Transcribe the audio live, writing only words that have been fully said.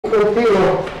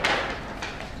continue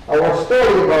our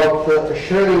story about the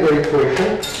Schrödinger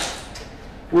equation.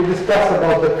 We discussed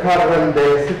about the current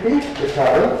density, the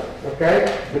current,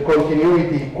 okay, the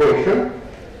continuity equation.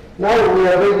 Now we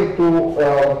are ready to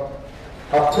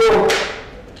approach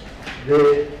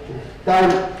the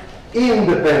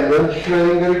time-independent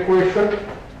Schrödinger equation.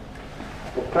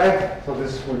 Okay, so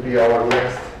this will be our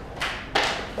next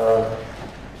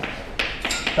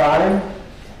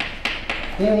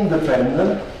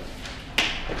time-independent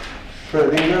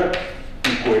Schrödinger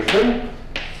equation.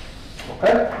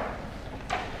 Okay?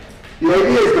 The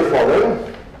idea is the following.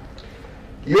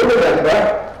 You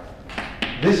remember,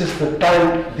 this is the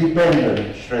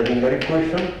time-dependent Schrödinger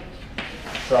equation.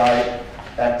 Psi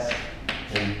x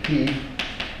and t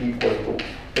equal to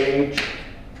h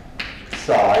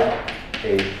psi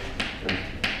h and t.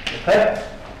 Okay?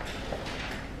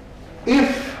 If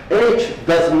h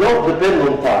does not depend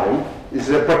on time, is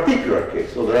a particular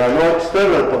case. So there are no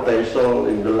external potential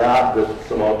in the lab that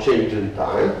somehow change in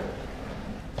time.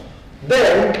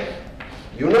 Then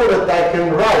you know that I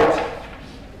can write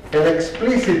an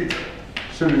explicit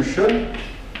solution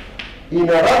in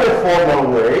a rather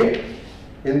formal way,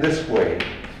 in this way.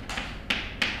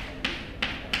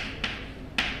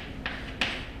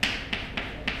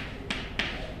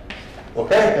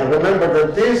 Okay, and remember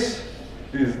that this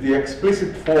is the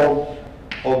explicit form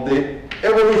of the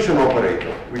evolution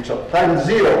operator, which at time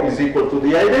 0 is equal to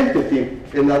the identity,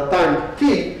 and at time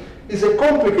t is a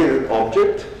complicated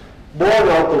object born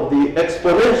out of the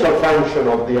exponential function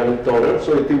of the Hamiltonian,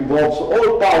 so it involves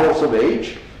all powers of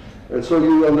h, and so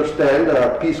you understand there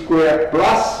are p squared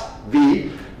plus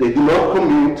v, they do not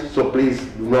commute, so please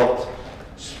do not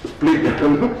split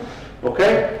them.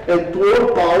 Okay? And to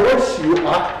all powers, you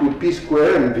act with p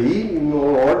squared and v in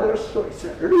all orders, so it's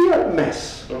a real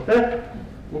mess. Okay?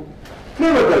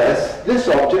 Nevertheless, this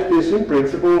object is in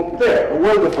principle there, a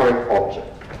well-defined object.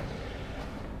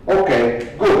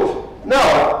 Okay, good.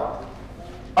 Now,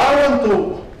 I want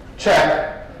to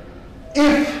check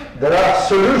if there are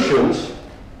solutions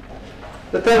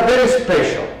that are very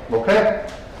special. Okay?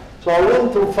 So I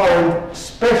want to find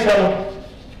special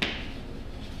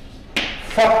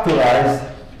factorized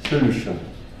solution.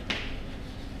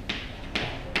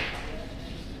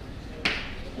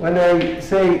 When I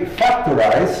say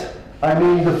factorize, I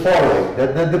mean the following,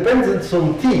 that the dependence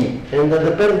on t and the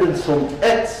dependence on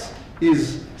x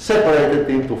is separated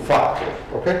into factors.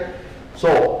 Okay?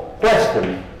 So,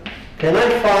 question, can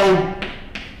I find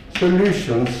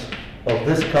solutions of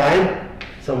this kind,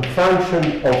 some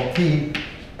function of t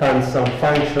times some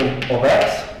function of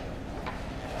x?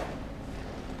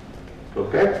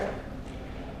 Okay?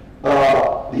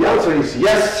 The answer is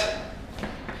yes.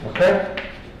 Okay?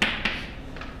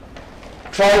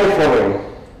 Try the following.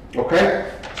 Okay?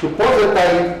 Suppose that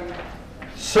I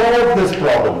solve this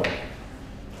problem.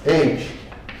 H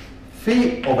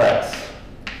phi of x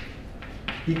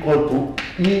equal to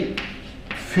E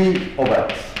phi of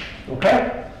x.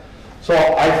 Okay? So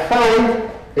I find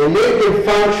an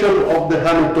eigenfunction of the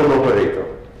Hamilton operator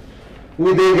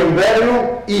with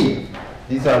eigenvalue E.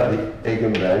 These are the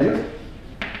eigenvalues.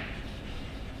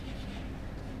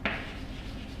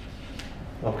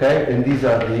 Okay? And these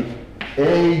are the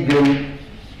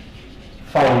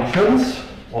eigenfunctions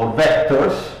or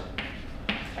vectors.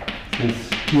 Since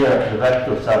here the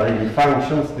vectors are really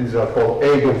functions, these are called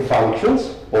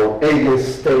eigenfunctions or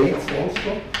eigenstates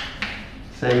also,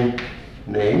 same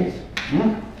names,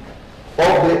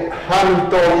 of the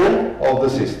Hamiltonian of the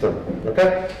system.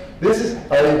 Okay? This is,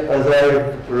 as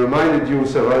I reminded you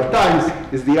several times,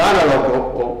 is the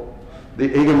analog of the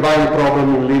eigenvalue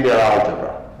problem in linear algebra.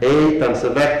 A times a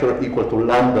vector equal to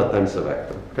lambda times a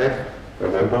vector. Okay?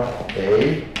 Remember,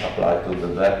 A applied to the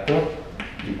vector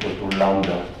equal to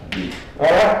lambda b.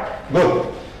 Alright? Good.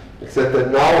 Except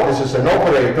that now this is an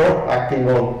operator acting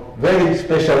on very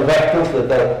special vectors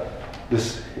that are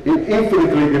this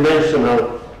infinitely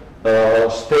dimensional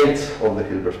states of the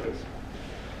Hilbert space.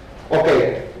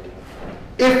 Okay.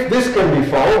 If this can be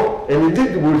found, and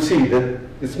indeed we'll see that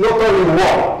it's not only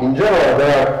one. In general,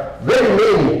 there are very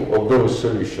many of those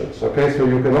solutions. Okay, so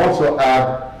you can also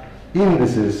add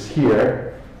indices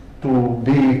here to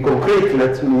be concrete.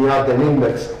 Let me add an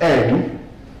index n.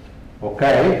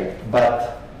 Okay,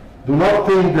 but do not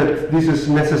think that this is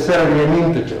necessarily an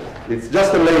integer. It's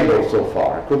just a label so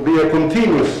far. It could be a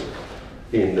continuous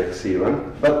index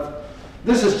even, but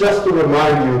this is just to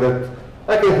remind you that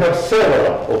I can have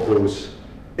several of those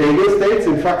eigenstates,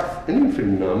 in fact, an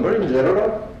infinite number in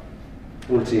general.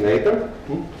 We'll see later.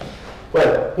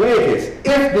 Well, in any case,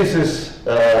 if this is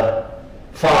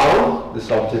found, this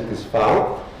object is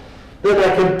found, then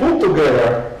I can put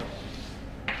together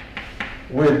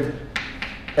with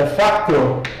a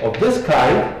factor of this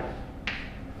kind,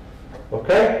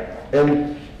 okay,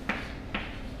 and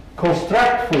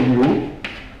construct for you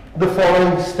the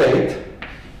following state,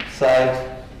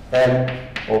 psi m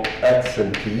of x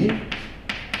and t.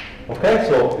 Okay,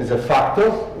 so it's a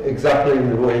factor exactly in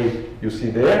the way you see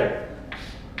there.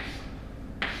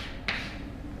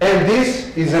 And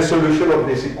this is a solution of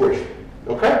this equation.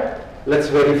 Okay, let's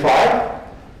verify.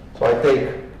 So I take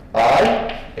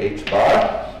I, h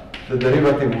bar, the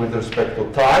derivative with respect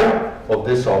to time of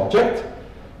this object,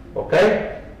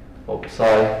 okay, of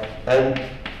psi n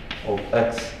of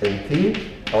x and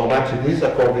t. How much it is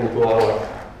according to our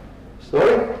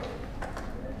story?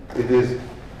 It is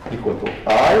equal to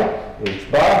I, h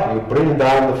bar. You bring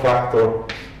down the factor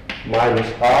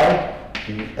minus I,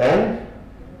 e n,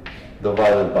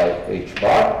 divided by h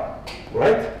bar,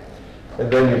 right?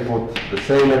 And then you put the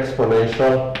same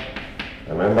exponential.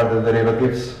 Remember the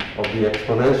derivatives of the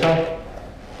exponential?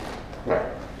 Right.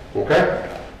 Okay?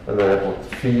 And then I put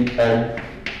phi n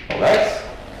of x.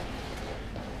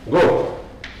 Good.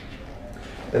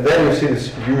 And then you see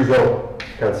this usual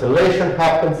cancellation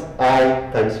happens. I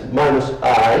times minus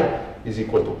I is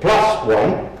equal to plus 1.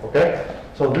 Okay?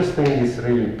 So this thing is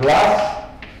really plus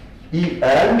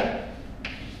en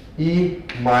e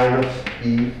minus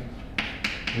e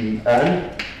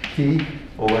en t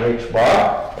over h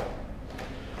bar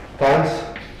times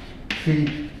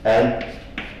phi n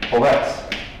of x.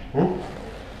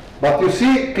 But you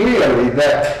see clearly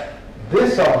that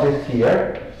this object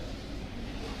here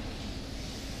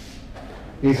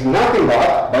is nothing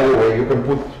but, by the way, you can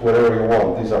put whatever you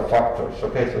want. These are factors,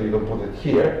 okay? So you can put it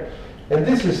here. And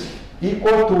this is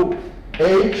equal to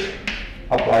h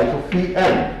applied to phi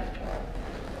n,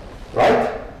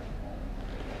 right?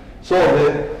 So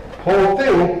the whole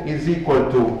thing is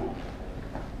equal to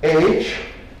h,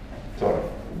 sorry,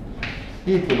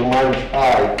 e to the minus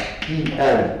I e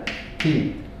n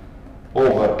t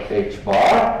over h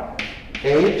bar,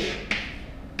 h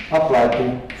applied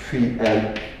to phi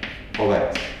n of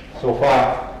x. So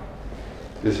far,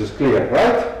 this is clear,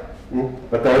 right?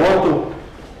 But I want to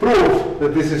prove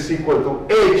that this is equal to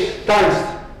h times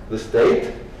the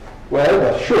state.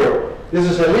 Well, sure, this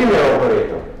is a linear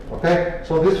operator, okay?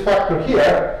 So this factor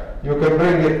here, you can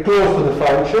bring it close to the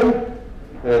function,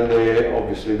 and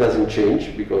obviously it doesn't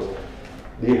change because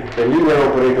the linear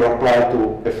operator applied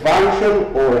to a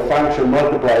function or a function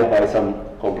multiplied by some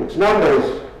complex number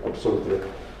is absolutely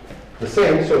the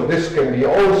same. So this can be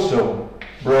also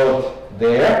brought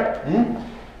there.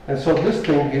 And so this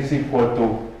thing is equal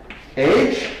to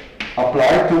h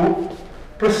applied to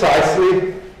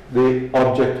precisely the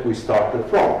object we started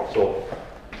from. So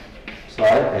psi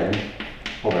n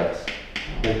of x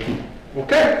and t.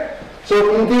 Okay?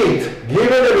 So indeed,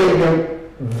 given an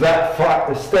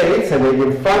eigen states, an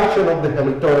eigenfunction of the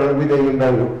Hamiltonian with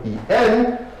eigenvalue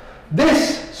En,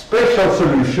 these special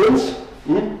solutions,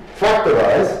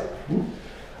 factorized,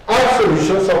 are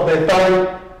solutions of the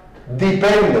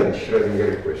time-dependent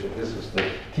Schrödinger equation. This is the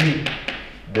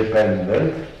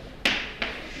t-dependent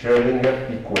Schrödinger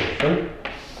equation.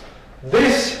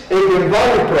 This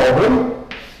eigenvalue problem,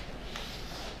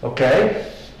 okay,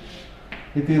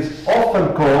 it is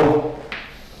often called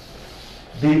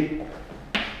the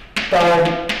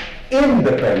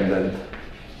time-independent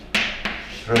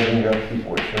Schrödinger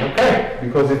equation, okay?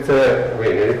 Because it's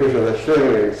an equation that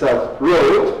Schrödinger himself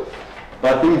wrote,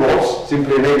 but involves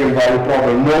simply an eigenvalue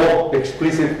problem, no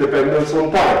explicit dependence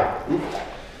on time.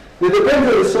 The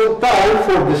dependence on time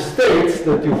for the states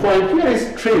that you find here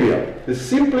is trivial. It's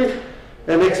simply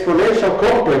an exponential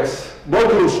complex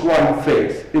modulus 1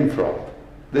 phase in front.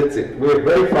 That's it. We have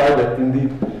verified that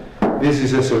indeed this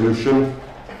is a solution.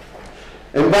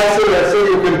 And vice versa,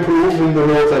 you can prove in the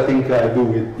notes, I think I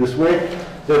do it this way,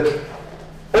 that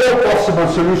all possible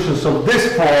solutions of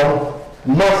this form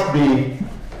must be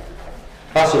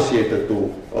associated to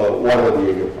one of the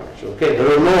eigenfunctions. Okay,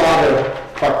 there are no other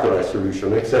factorized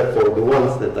solutions except for the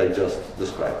ones that I just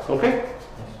described. Okay,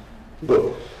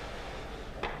 good.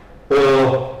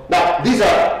 Now, these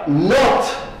are not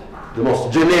the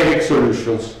most generic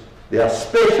solutions. They are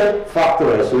special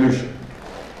factorized solutions.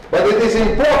 But it is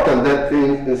important that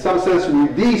in some sense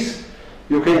with these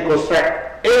you can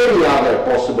construct any other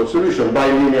possible solution by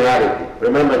linearity.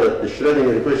 Remember that the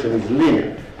Schrödinger equation is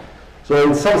linear. So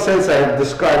in some sense I have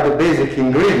described the basic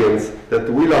ingredients that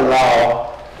will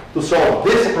allow to solve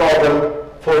this problem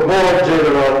for more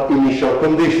general initial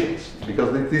conditions.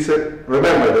 Because it is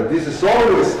remember that this is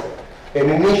always an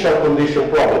initial condition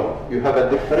problem. You have a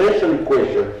differential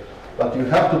equation, but you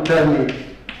have to tell me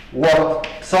what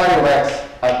psi of x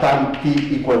at time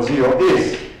t equals 0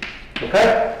 is.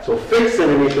 Okay? So fix an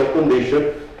initial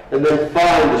condition and then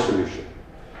find the solution.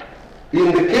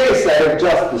 In the case I have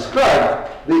just described,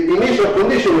 the initial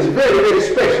condition is very, very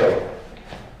special.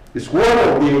 It's one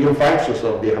of the eigenfunctions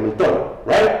of the Hamiltonian,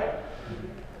 right?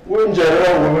 Well, in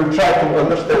general, we will try to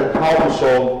understand how to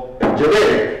solve a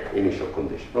generic initial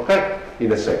condition, okay?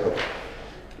 In a second.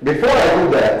 Before I do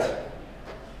that,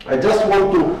 I just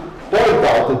want to point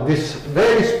out that these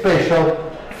very special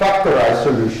factorized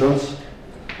solutions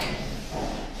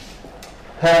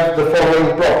have the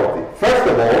following property. First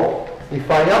of all, if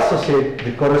I associate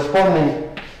the corresponding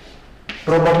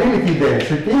probability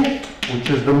density, which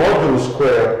is the modulus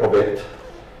square of it,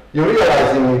 you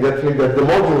realize immediately that the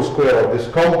modulus square of this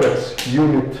complex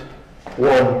unit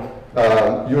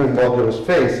modulus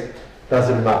phase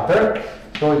doesn't matter,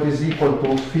 so it is equal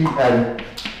to phi n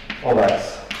of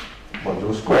x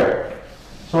modulus square.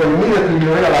 So immediately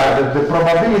you realize that the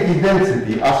probability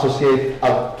density associated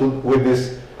with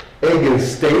these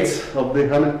eigenstates of the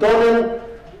Hamiltonian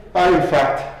are in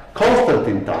fact constant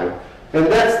in time. And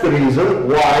that's the reason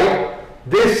why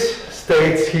these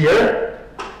states here,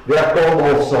 they are called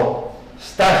also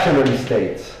stationary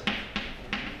states.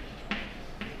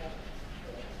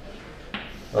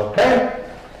 Okay?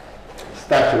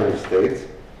 Stationary states.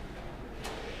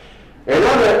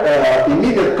 Another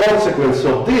immediate consequence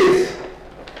of this,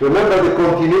 remember the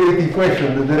continuity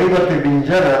equation, the derivative in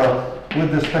general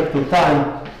with respect to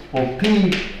time of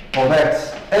p of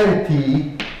x and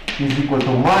t is equal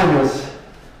to minus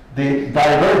the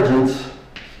divergence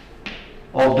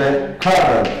of the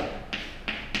current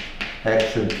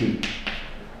x and t.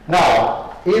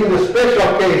 Now, in the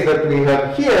special case that we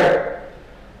have here,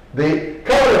 the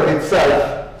current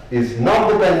itself is not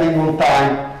depending on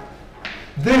time.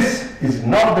 This is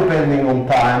not depending on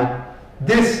time.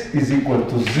 This is equal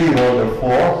to 0,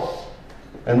 therefore,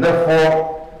 and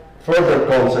therefore, further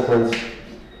consequence,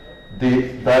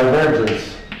 the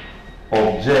divergence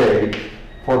of J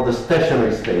for the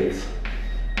stationary states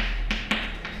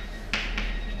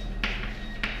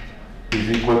is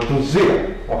equal to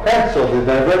 0. Okay, so the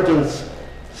divergence,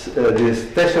 the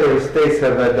stationary states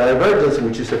have a divergence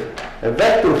which is a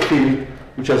vector field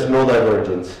which has no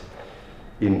divergence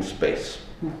in space.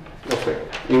 Okay,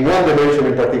 in one dimension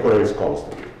in particular is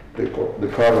constant. The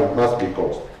current must be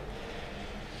constant.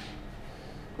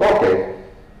 Okay,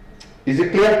 is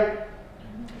it clear?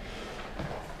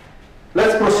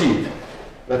 Let's proceed.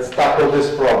 Let's tackle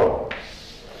this problem.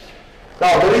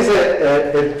 Now, there is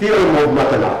a theorem of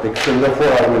mathematics, and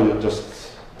therefore I will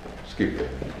just skip it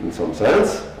in some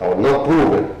sense. I will not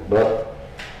prove it, but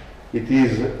it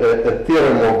is a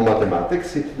theorem of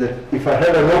mathematics. That if I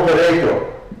have an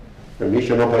operator, a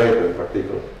mission operator in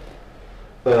particular,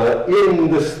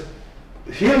 in this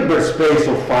Hilbert space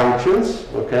of functions,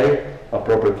 okay,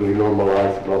 appropriately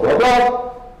normalized, blah, blah,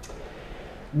 blah,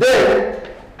 then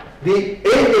the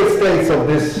eigenstates of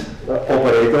this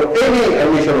operator, any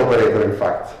emission operator in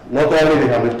fact, not only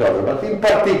the Hamiltonian, but in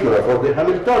particular for the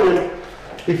Hamiltonian,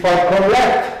 if I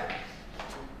collect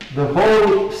the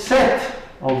whole set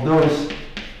of those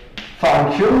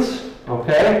functions,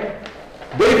 okay,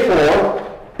 they form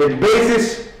a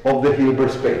basis of the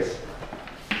Hilbert space.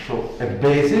 So a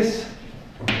basis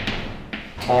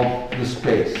of the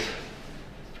space.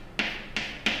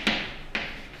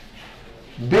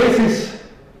 Basis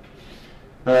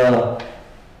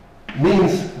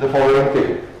means the following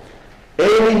thing.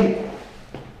 Any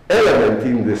element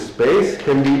in this space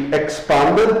can be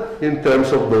expanded in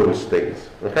terms of those things.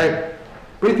 Okay?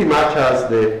 Pretty much as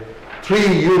the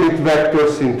three unit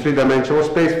vectors in three-dimensional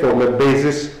space form a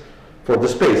basis for the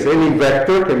space. Any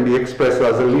vector can be expressed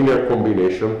as a linear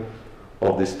combination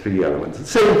of these three elements.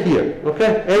 Same here.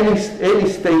 Okay? Any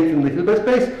state in the Hilbert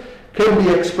space can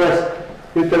be expressed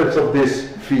in terms of this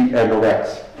phi n of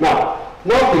x. Now,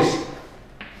 notice,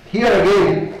 here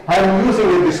again, I'm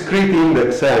using a discrete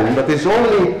index n, but it's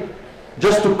only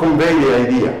just to convey the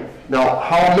idea. Now,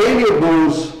 how many of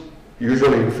those,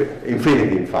 usually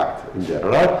infinity in fact, in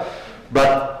general,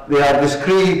 but they are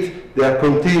discrete, they are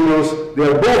continuous, they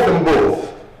are both and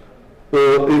both.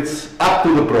 It's up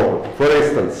to the problem. For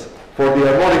instance, for the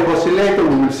harmonic oscillator,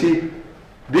 we will see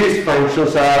these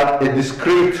functions are a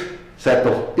discrete set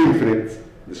of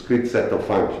discrete set of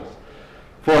functions.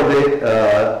 For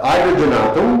the hydrogen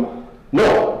atom,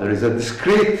 no, there is a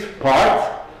discrete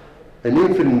part, an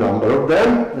infinite number of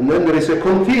them, and then there is a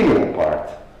continuum part.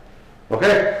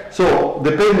 Okay? So,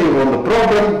 depending on the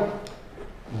problem,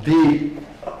 the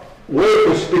way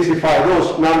to specify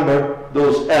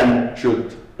those n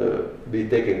should be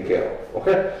taken care of.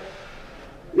 Okay?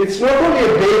 It's not only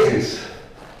a basis.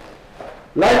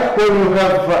 Like when you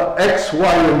have x,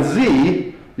 y, and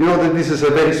z, you know that this is a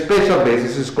very special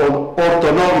basis. It's called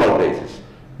orthonormal basis.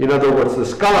 In other words, the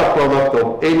scalar product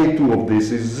of any two of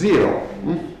these is 0.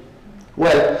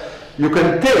 Well, you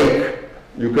can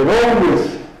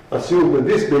always assume that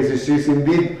this basis is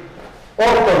indeed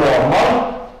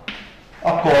orthonormal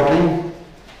according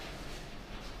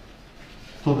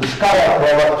to the scalar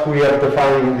product we are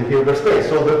defining in the Hilbert space.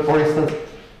 So that, for instance,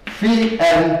 phi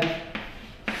n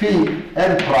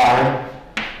prime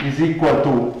is equal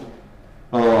to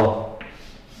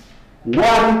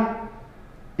 1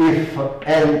 if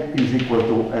n is equal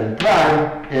to n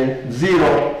prime and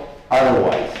 0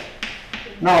 otherwise.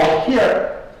 Now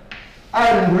here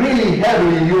I'm really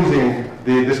heavily using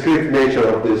the discrete nature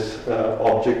of this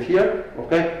object here,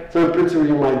 okay? So in principle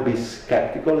you might be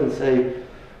skeptical and say,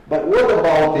 but what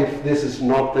about if this is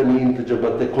not an integer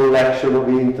but a collection of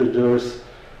integers,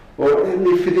 or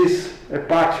if it is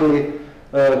actually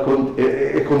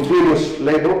a continuous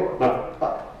label?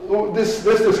 This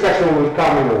discussion will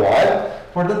come in a while.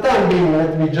 For the time being,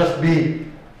 let me just be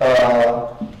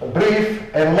brief,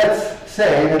 and let's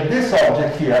say that this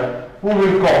object here we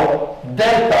will call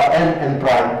delta n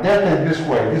prime. Delta in this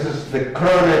way. This is the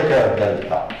Kronecker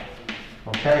delta.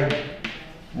 Okay?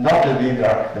 Not the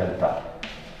Dirac delta.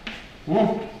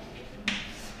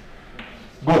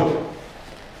 Good.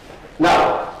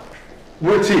 Now,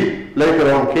 we'll see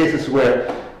later on cases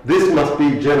where this must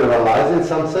be generalized in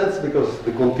some sense, because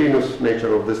the continuous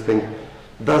nature of this thing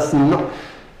does not.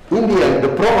 In the end,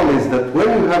 the problem is that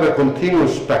when you have a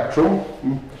continuous spectrum,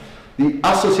 the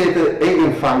associated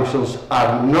eigenfunctions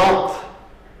are not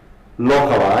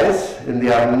localized and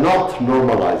they are not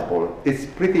normalizable. It's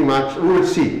pretty much, we will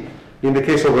see in the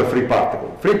case of a free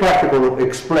particle. Free particle will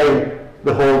explain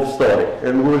the whole story,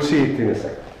 and we will see it in a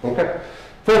second. Okay?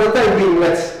 For the time being,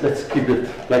 let's keep it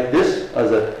like this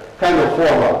as a kind of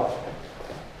formal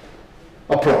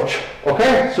approach.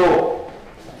 Okay? So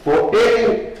for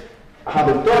any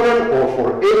Hamiltonian or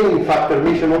for any factor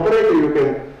emission operator, you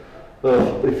can,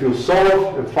 if you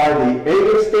solve and find the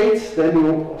eigenstates, then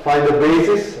you find a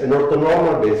basis, an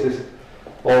orthonormal basis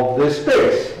of the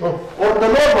space.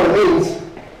 Orthonormal means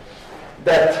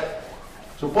that,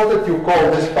 suppose that you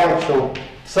call this function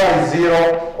psi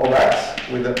 0 of x,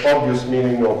 with the obvious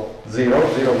meaning of 0.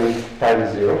 0 means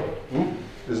times 0.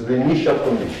 This is the initial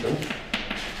condition.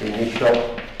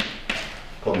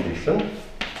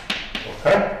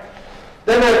 Okay?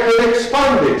 Then I can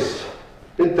expand this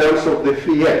in terms of the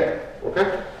phi n.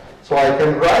 Okay? So I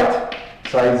can write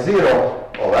psi 0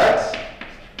 of x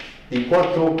equal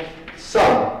to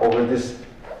sum over these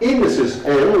indices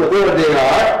n, whatever they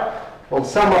are, on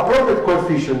some appropriate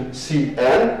coefficient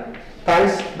Cn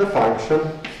times the function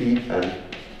phi n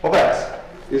of x.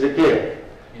 Is it clear?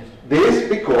 Yes. This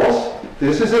because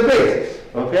this is a basis.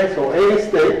 Okay? So any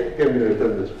state can be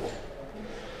written this way.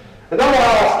 And now I'll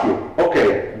ask you,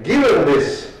 okay, given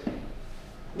this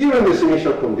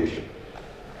initial condition,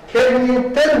 can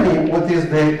you tell me what is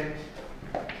the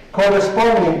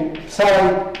corresponding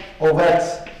psi of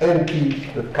x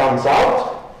np that comes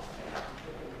out?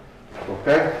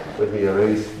 Okay, let me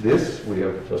erase this. We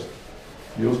have just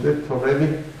used it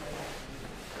already.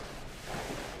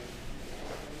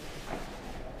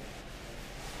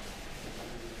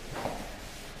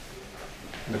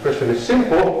 The question is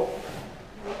simple.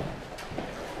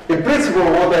 In principle,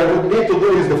 what I would need to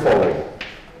do is the following.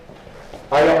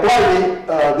 I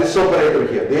apply this operator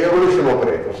here, the evolution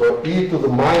operator. So e to the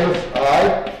minus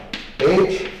I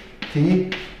h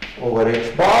t over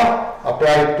h bar,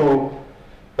 applied to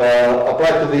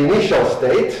the initial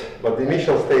state, but the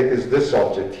initial state is this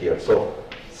object here. So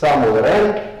sum over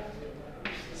n,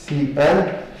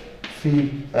 Cn,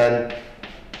 phi n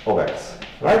of x.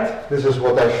 Right? This is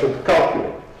what I should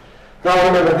calculate. Now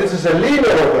remember, this is a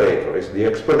linear operator. It's the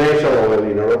exponential of a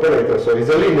linear operator, so it's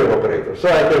a linear operator. So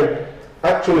I can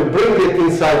actually bring it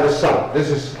inside the sum.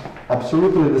 This is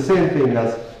absolutely the same thing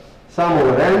as sum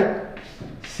over n,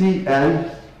 Cn,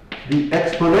 the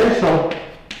exponential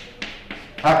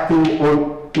acting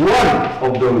on one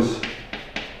of those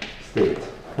states.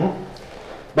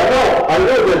 But now I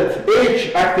know that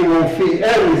h acting on phi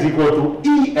n is equal to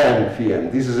En phi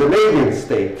n. This is an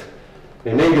eigenstate,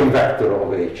 an eigenvector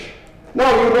of h. Now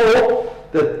you know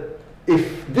that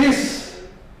if this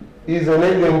is an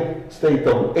eigenstate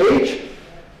of h,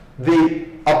 the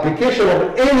application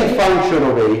of any function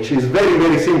of h is very,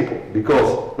 very simple,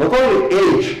 because not only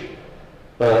h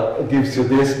gives you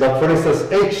this, but for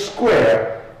instance h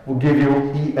square will give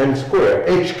you En square,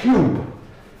 h cube,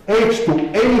 h to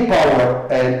any power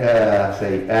n,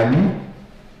 say m,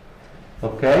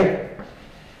 okay,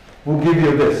 will give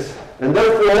you this. And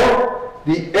therefore,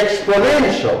 the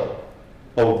exponential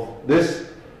of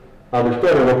this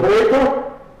Hamiltonian operator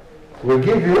will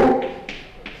give you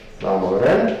sum over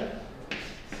n,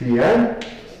 Cn,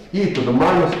 e to the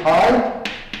minus I,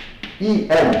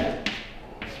 En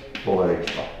over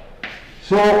h bar.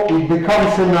 So it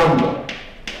becomes a number.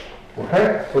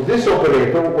 Okay? So this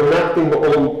operator, when acting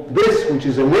on this, which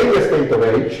is a negative state of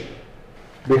h,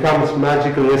 becomes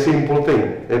magically a simple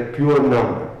thing, a pure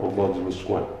number of modulus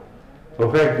 1.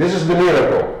 Okay? This is the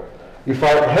miracle. If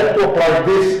I had to apply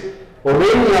this on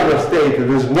any other state that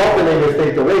is not a negative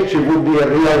state of h, it would be a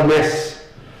real mess.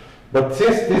 But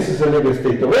since this is a negative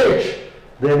state of h,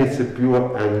 then it's a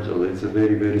pure angel. It's a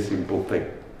very, very simple thing.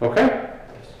 Okay?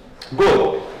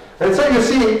 Good. And so you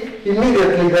see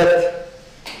immediately that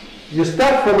you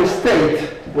start from a state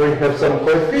where you have some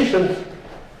coefficient,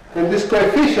 and this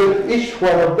coefficient, each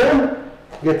one of them,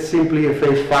 gets simply a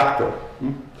phase factor.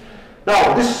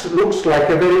 Now, this looks like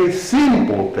a very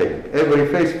simple thing. Every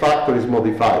phase factor is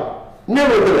modified.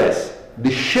 Nevertheless,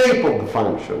 the shape of the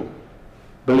function,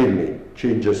 believe me,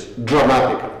 changes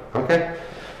dramatically. Okay?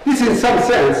 This, in some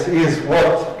sense, is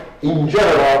what, in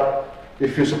general,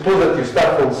 if you suppose that you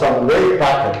start from some wave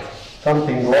packet,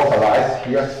 something localized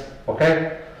here,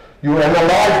 okay? You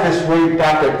analyze this wave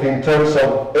packet in terms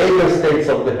of eigenstates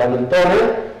of the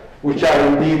Hamiltonian, which are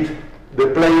indeed the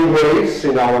plane waves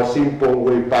in our simple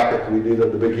wave packet we did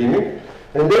at the beginning.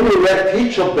 And then you let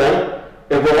each of them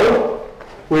evolve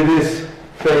with this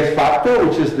phase factor,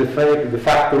 which is the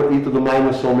factor e to the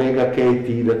minus omega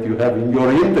kt that you have in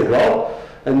your integral.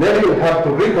 And then you have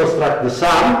to reconstruct the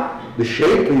sum. The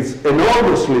shape is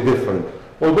enormously different.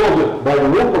 Although, by the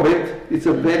look of it, it's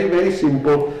a very, very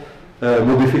simple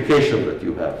modification that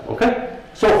you have. Okay?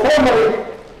 So formally,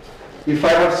 if I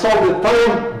have solved the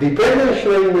time-dependent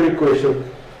Schrödinger equation,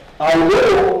 I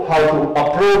know how to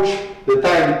approach the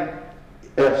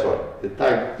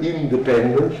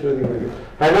time-independent Schrödinger equation.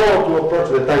 I know how to approach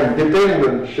the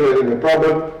time-dependent Schrödinger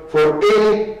problem for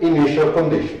any initial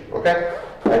condition. Okay?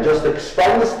 I just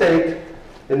expand the state,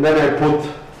 and then I put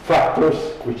factors,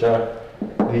 which are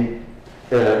the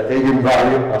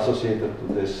eigenvalue associated to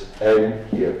this n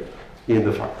here in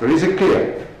the factor. Is it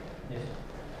clear? Yes.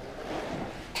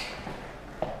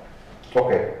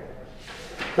 Okay.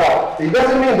 Now, it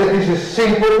doesn't mean that this is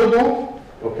simple to do,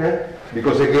 okay?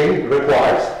 Because again, it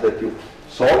requires that you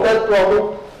solve that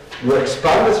problem, you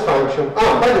expand this function.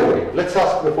 By the way, let's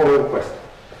ask the following question.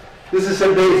 This is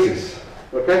a basis,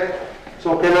 okay?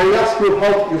 So can I ask you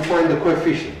how you find the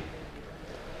coefficient?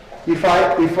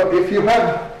 If you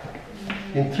have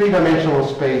in three-dimensional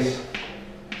space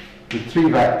the three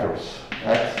vectors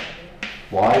x,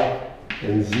 y,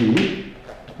 and z,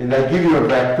 and I give you a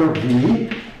vector v,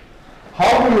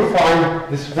 how do you find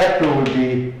this vector will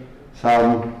be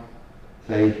some,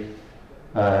 say,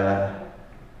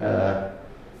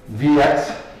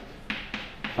 vx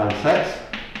times x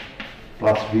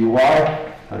plus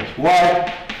vy times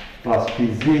y plus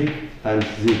vz times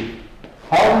z.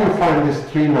 How do you find these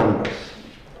three numbers?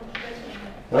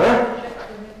 Huh?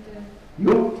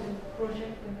 You?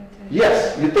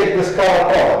 Yes, you take the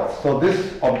scalar product. So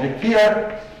this object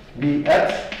here,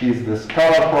 Vx, is the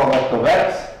scalar product of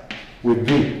x with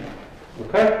v.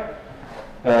 Okay?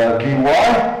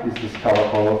 Vy is the scalar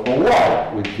product of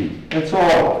y with v. And so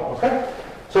on. Okay?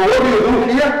 So what do you do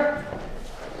here?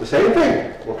 The same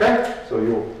thing. Okay? So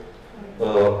you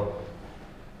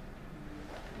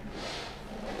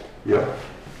yeah.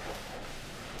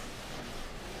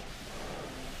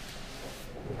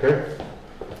 Okay.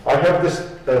 I have this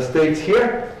states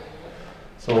here.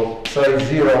 So psi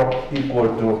 0 equal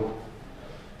to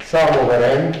sum over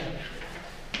n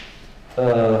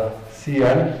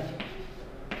Cn.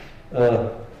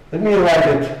 Let me write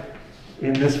it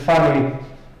in this funny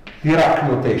Dirac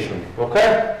notation.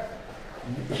 Okay.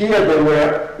 Here there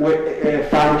were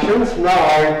functions.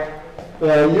 Now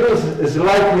I use a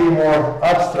slightly more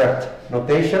abstract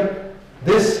notation.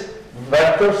 This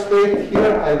vector state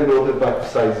here I denoted by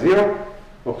psi 0,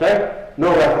 okay?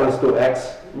 No reference to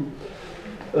x.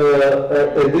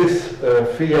 And this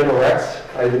phi n of x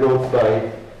I denote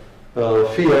by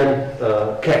phi n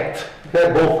ket.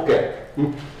 Okay? Both ket.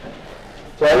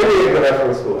 So I eliminate the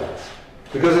reference to x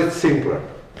because it's simpler.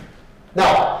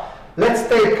 Now let's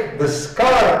take the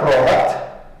scalar product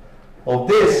of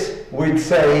this with,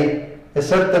 say, a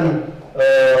certain,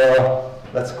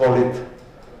 let's call it,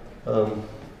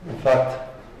 in fact,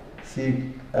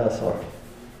 phi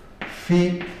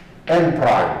n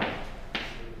prime.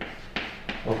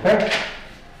 Okay?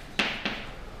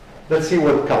 Let's see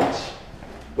what counts.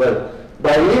 Well,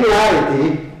 by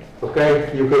linearity, okay,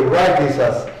 you can write this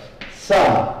as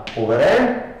sum over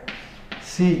n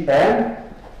Cn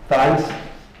times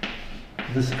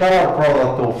the scalar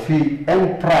product of phi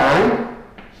n prime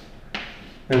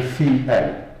and phi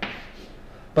n.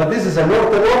 But this is an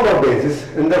orthonormal basis,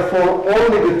 and therefore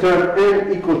only the term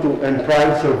n equal to n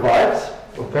prime survives.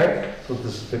 Okay, so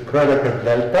this is the Kronecker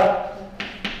delta.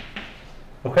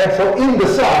 Okay, so in the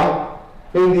sum,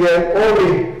 in the end,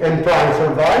 only n prime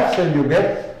survives, and you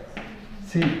get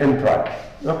C n prime.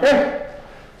 Okay,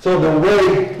 so the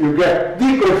way you get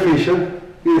the coefficient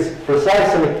is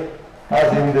precisely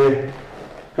as in the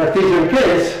Cartesian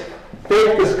case.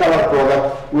 Take the scalar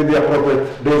product with the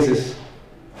appropriate basis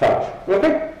function.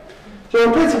 Okay? So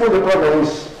in principle the problem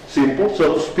is simple,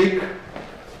 so to speak.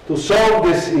 To solve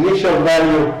this initial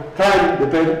value time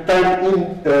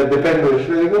independent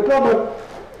Schrödinger problem,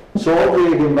 solve the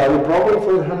eigenvalue problem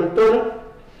for the Hamiltonian,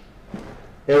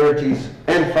 energies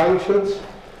n functions,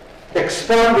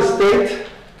 expand the state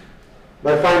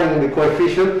by finding the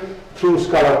coefficient through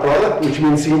scalar product, which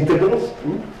means integrals,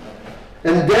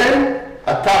 and then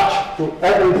attach to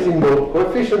every single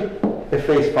coefficient a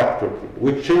phase factor,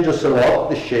 which changes a lot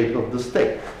the shape of the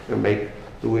state and make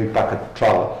the wave packet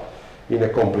travel in a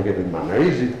complicated manner.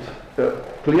 Is it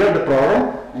clear, the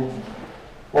problem?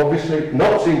 Obviously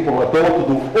not simple at all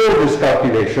to do all this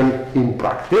calculation in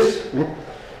practice,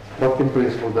 but in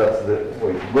principle that's the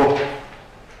way to go.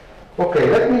 Okay,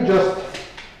 let me just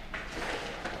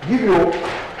give you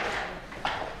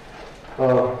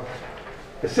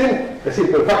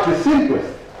in fact, the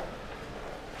simplest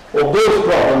of those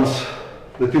problems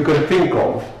that you can think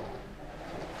of,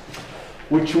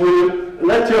 which will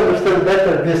let you understand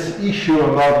better this issue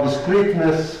about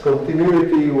discreteness,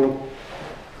 continuity,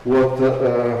 what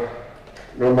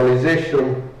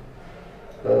normalization,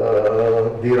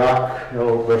 Dirac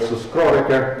versus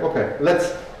Kronecker. Okay,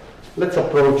 let's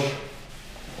approach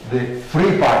the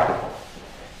free particle.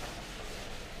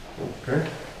 Okay.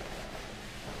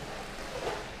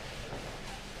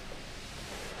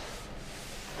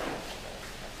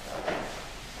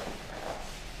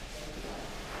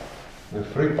 The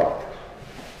free particle.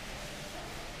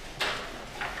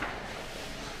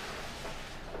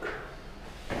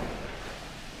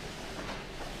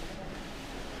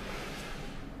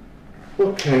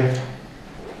 Okay.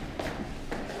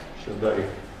 Should I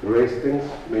erase things?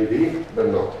 Maybe, but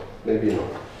not. Maybe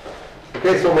not.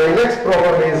 Okay, so my next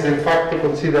problem is in fact to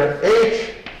consider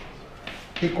h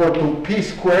equal to p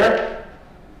squared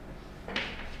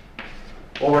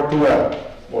over 2l,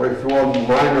 or if you want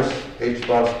minus h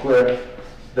bar squared,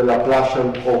 the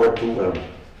Laplacian over 2m.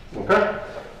 Okay?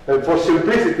 And for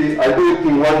simplicity, I do it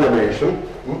in one dimension,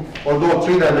 although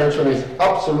 3 dimension is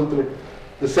absolutely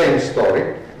the same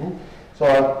story. So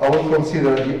I will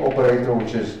consider the operator,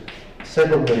 which is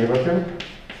second derivative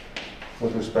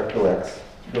with respect to x,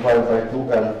 divided by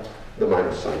 2m, the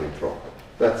minus sign we throw.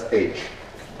 That's h.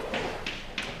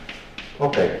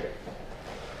 Okay.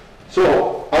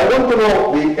 So I want to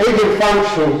know the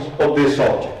eigenfunctions of this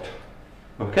object.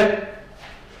 Okay?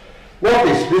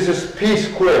 Notice this is p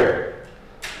squared.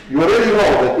 You already know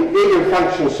that the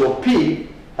eigenfunctions of p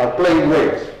are plane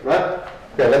waves, right?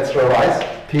 Okay, let's revise.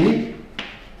 P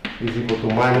is equal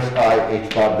to minus I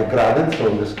h bar the gradient, so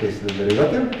in this case the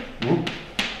derivative.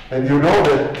 And you know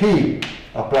that t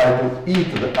applied to e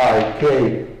to the I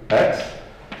k x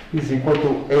is equal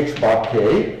to h bar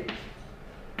k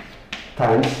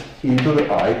times e to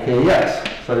the I k x.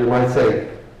 So you might say,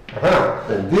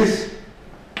 then this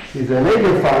is an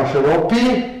eigenfunction of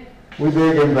p with the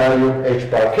eigenvalue h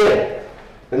bar k.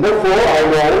 And therefore I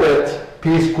know that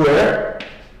p squared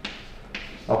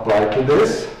applied to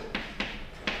this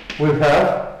will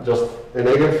have just an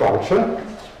eigenfunction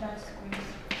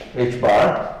h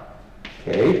bar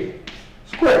k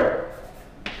squared.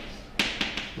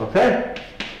 Okay?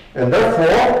 And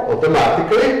therefore,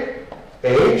 automatically,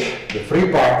 h, the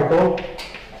free particle,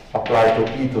 applied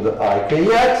to e to the I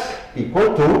kx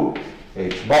equal to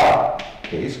h bar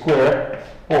k squared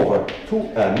over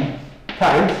 2m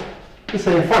times the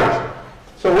same function.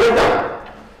 So we're done.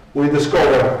 We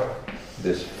discover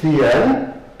this phi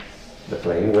n, the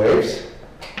plane waves,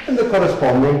 and the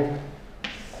corresponding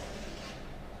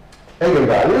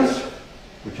eigenvalues,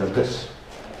 which are this.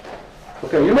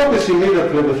 Okay, you notice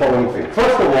immediately the following thing.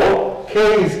 First of all, k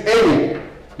is any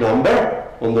number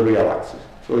on the real axis.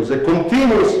 So it's a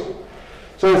continuous.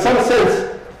 So in some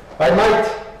sense, I might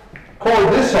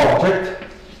call this object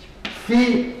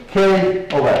phi k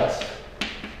of x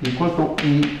equal to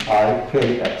e I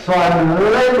k x. So I'm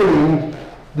labeling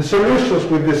the solutions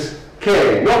with this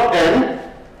k, not n,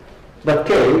 but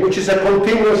k, which is a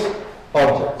continuous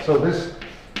object. So this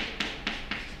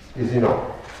is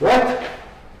enough, right?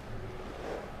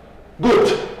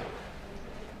 Good.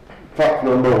 Fact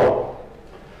number one.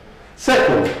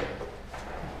 Second,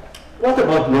 what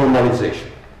about normalization?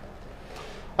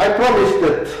 I promised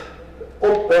that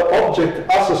objects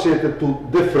associated to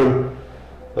different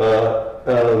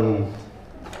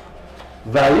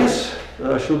values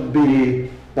should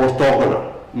be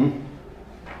orthogonal.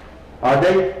 Are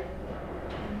they?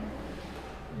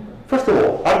 First of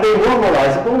all, are they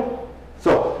normalizable?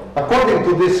 So, according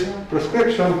to this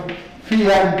prescription,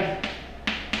 phi n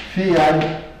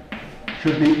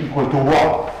should be equal to 1,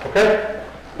 okay?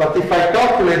 But if I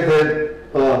calculate the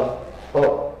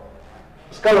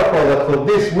scalar product for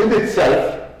this with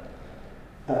itself,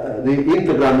 the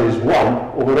integram is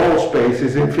 1 over all space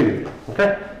is infinity,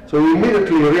 okay? So you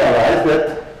immediately realize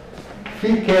that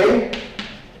phi k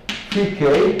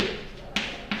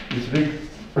is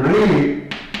really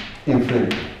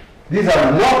infinity. These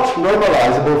are not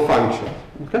normalizable functions,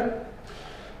 okay?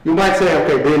 You might say,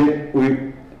 okay, then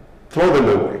we throw them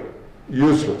away.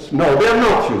 Useless. No, they're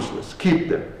not useless. Keep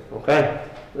them, okay?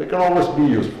 They can always be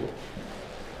useful.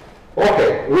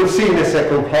 Okay, we'll see in a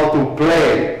second how to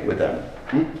play with them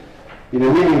in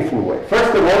a meaningful way.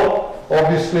 First of all,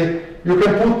 obviously, you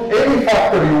can put any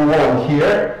factor you want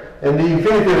here, and the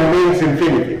infinity remains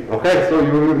infinity, okay? So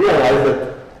you will realize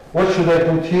that, what should I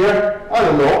put here? I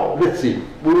don't know. Let's see.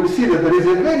 We will see that there is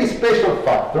a very special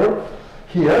factor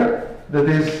here that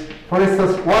is, for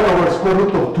instance, 1 over square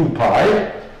root of 2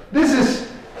 pi. This is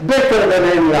better than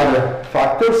any other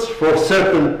factors for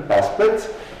certain aspects,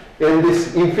 and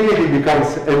this infinity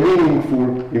becomes a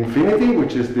meaningful infinity,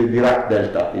 which is the Dirac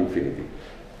delta infinity.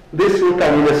 This will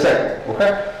come in a second,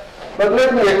 okay? But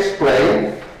let me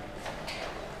explain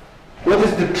what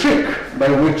is the trick by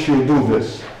which you do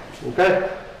this, okay?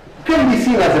 It can be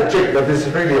seen as a trick, but this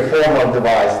is really a formal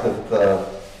device that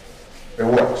it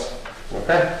works,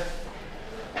 okay?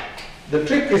 The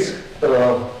trick is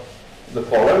the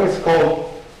following. It's called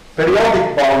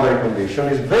periodic boundary condition.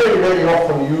 It's very, very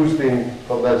often used in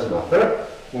condensed matter.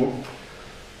 And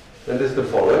it's the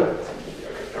following.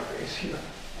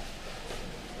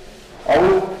 I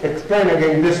will explain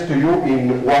again this to you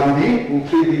in 1D. In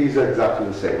 3D is exactly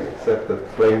the same, except that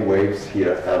plane waves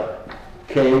here have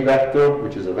k vector,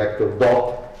 which is a vector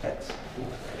dot x.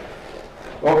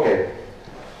 Okay.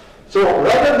 So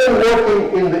rather than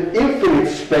working in the infinite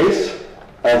space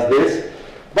as this,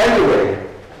 by the way,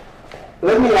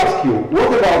 let me ask you,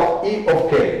 what about E of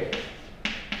k?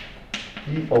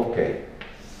 E of k.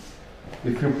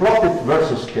 If you plot it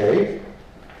versus k,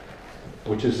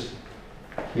 which is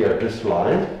here, this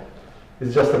line,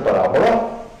 it's just a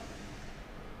parabola,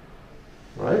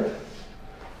 right?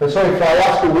 And so if I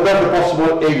ask you what are the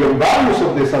possible eigenvalues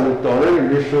of this Hamiltonian,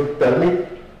 you should tell me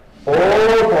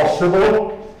all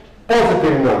possible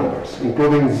positive numbers,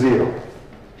 including 0.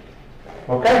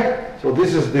 Okay? So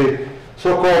this is the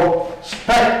so-called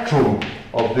spectrum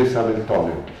of this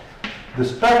Hamiltonian. The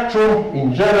spectrum,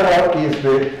 in general, is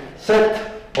the set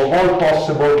of all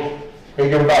possible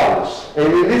eigenvalues.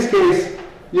 And in this case,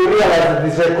 you realize that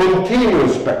it's a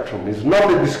continuous spectrum. It's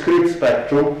not a discrete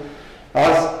spectrum,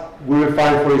 as we will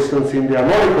find, for instance, in the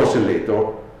harmonic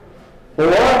oscillator,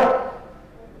 or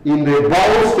in the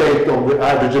bound state of the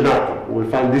hydrogen atom. We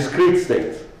will find discrete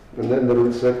states, and then there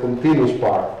is a continuous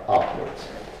part afterwards.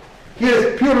 Here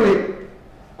is purely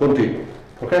continuum,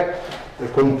 okay? The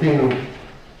continuum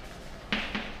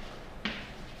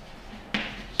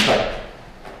spectrum.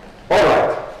 All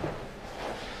right.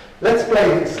 Let's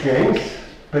play these games.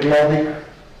 Periodic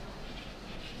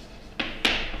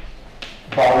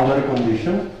boundary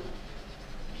condition.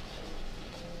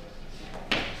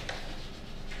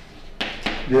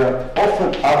 They are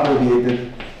often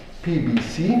abbreviated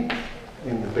PBC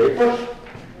in the paper.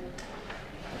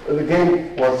 The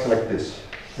game works like this.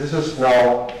 This is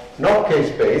now not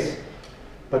k-space,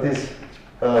 but is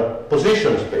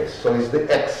position space, so it's the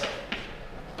x.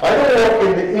 I don't work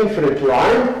in the infinite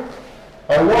line.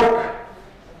 I work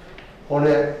on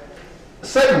a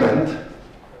segment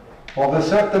of a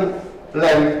certain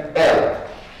length L.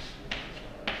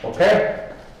 Okay?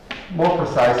 More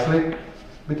precisely,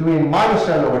 between minus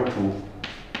L over 2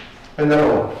 and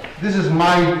L over. This is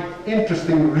my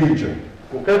interesting region.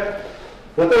 Okay?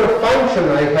 Whatever function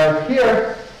I have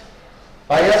here,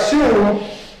 I assume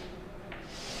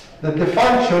that the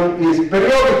function is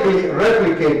periodically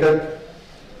replicated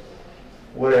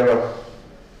wherever,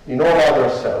 in all other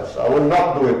cells. I will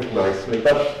not do it nicely,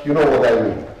 but you know what I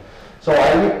mean. So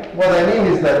what I mean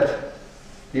is that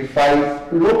if I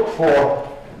look for,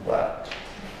 well,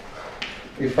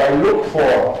 if I look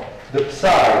for the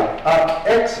psi at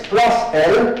x plus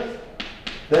L,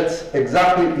 that's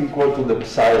exactly equal to the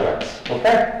psi of x.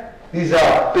 Okay? These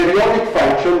are periodic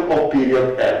functions of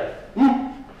period L.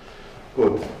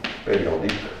 Good.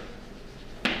 periodic.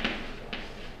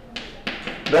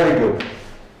 Very good.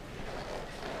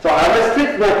 So I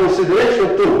restrict my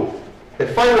consideration to a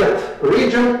finite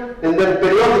region and then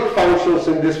periodic functions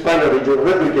in this finite region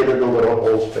replicated over a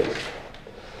whole space.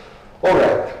 All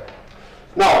right.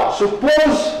 Now,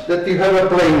 suppose that you have a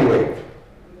plane wave.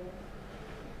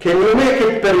 Can you make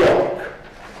it periodic?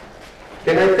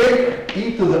 Can I take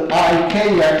e to the I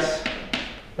kx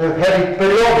and have it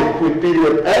periodic with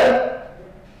period L?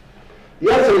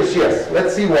 The answer is yes.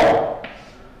 Let's see why.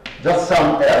 Just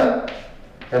sum L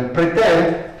and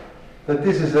pretend that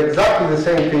this is exactly the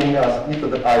same thing as e to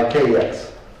the I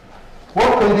kx.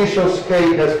 What conditions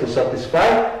k has to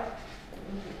satisfy?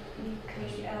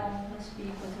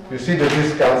 You see that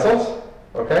this cancels,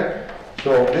 okay?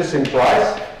 So this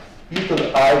implies e to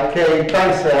the I k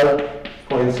times L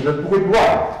coincident with 1.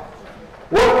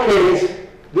 What k's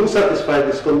do satisfy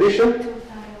this condition?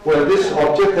 Well, this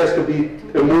object has to be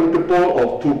a multiple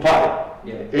of 2 pi.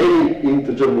 Yeah. Any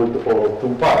integer multiple of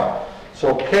 2 pi.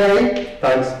 So k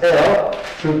times L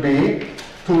should be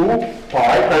 2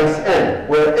 pi times n,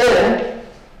 where n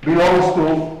belongs to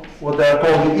what they are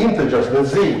called the integers, the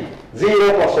z.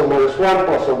 0 plus or minus 1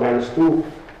 plus or minus 2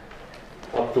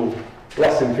 up to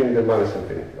plus infinity and minus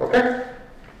infinity. Okay?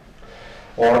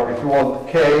 Or if you want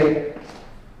k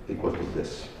equal to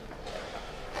this.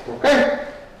 Okay?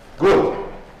 Good.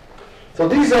 So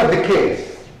these are the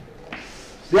k's.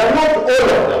 They are not all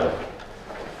of them.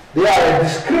 They are a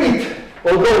discrete,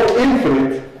 although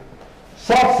infinite,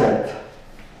 subset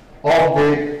of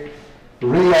the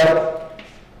real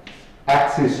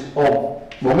axis of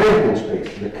momentum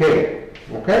space, the k.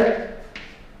 Okay?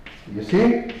 You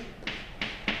see?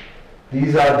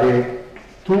 These are the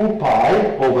 2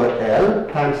 pi over L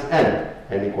times n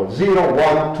equals 0,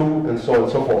 1, 2, and so on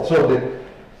and so forth. So the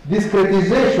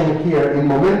discretization here in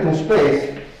momentum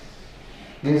space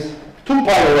is 2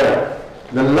 pi over L.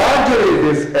 The larger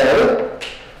is this L,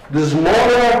 the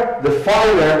smaller, the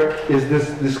finer is this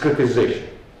discretization.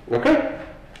 Okay?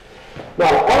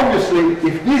 Now, obviously,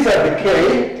 if these are the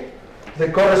k,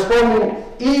 the corresponding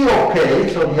E of k,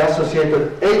 so the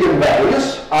associated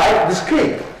eigenvalues, are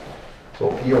discrete.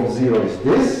 So E of 0 is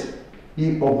this,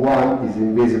 E of 1 is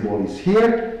invisible, is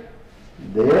here,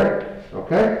 there,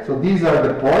 okay? So these are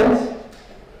the points,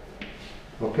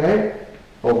 okay,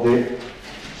 of the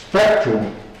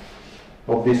spectrum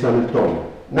of this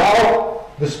Hamiltonian. Now,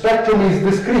 the spectrum is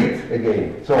discrete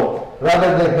again. So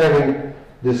rather than having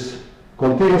this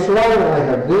continuous line, I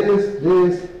have this,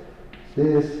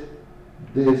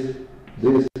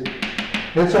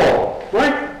 and so on,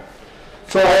 right?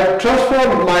 So I have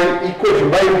transformed my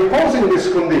equation by imposing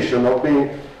this condition of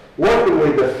being working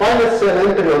with the finite cell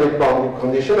and periodic bounding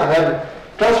condition. I have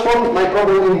transformed my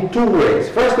problem in 2 ways.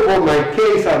 First of all, my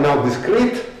k's are now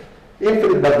discrete,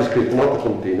 infinite but discrete, not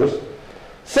continuous.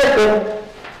 Second,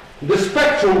 the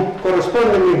spectrum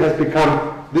correspondingly has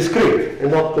become discrete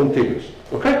and not continuous.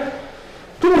 Okay?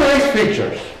 2 nice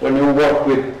features when you work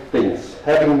with things,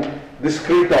 having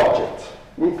discrete objects.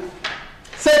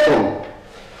 Second,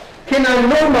 can I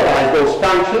normalize those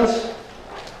functions?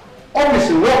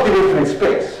 Obviously not in infinite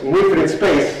space. In infinite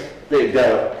space,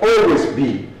 they'll always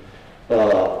be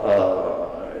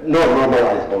not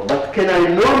normalizable. But can I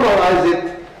normalize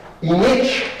it in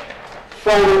each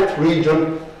finite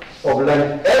region of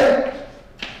length L?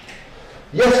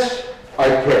 Yes, I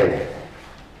can.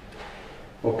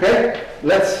 Okay?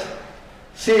 Let's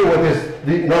see what is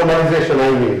the normalization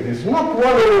I need. It's not 1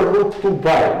 over root 2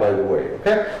 pi, by the way.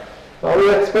 Okay? I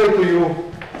will explain to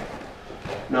you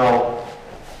now.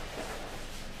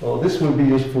 Well, this will be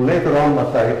useful later on,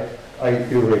 but I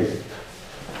erase it.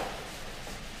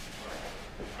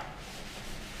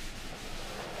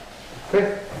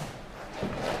 Okay?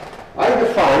 I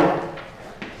define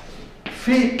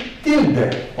phi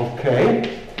tilde of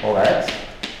k, or x,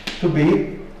 to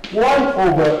be 1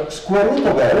 over square root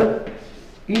of L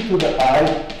e to the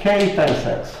I k times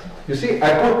x. You see,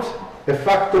 I put a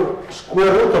factor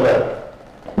square root of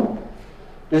L.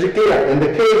 Is it clear? And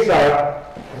the k's are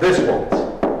these ones.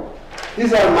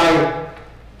 These are my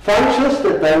functions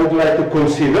that I would like to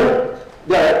consider.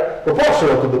 They are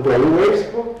proportional to the plane waves,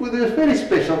 but with a very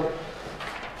special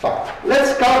fact.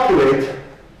 Let's calculate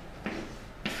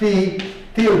phi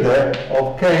tilde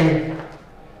of k,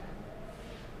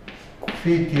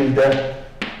 phi tilde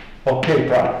of k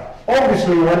prime.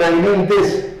 Obviously, when I mean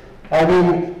this, I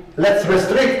mean let's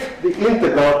restrict the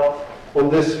integral on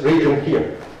this region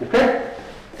here. Okay?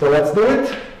 So let's do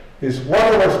it. It's 1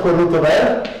 over square root of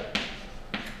L,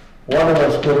 1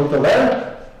 over square root of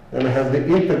L, and I have the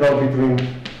integral between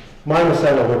minus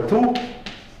L over 2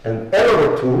 and L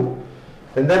over 2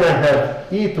 and then I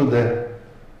have e to the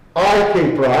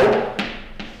ik prime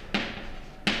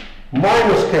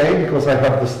minus k, because I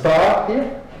have the star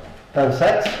here, times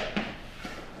x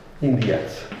in the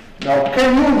x. Now,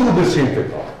 can you do this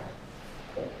integral?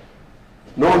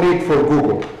 No need for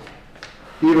Google.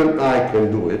 Even I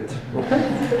can do it. Okay?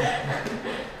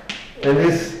 And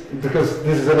this, because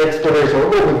this is an exponential,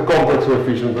 although with complex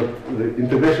coefficient, but the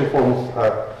integration forms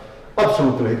are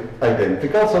absolutely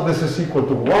identical. So this is equal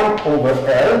to 1 over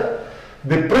L.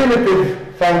 The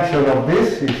primitive function of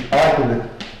this is I to the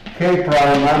k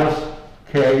prime minus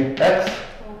kx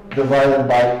divided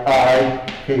by I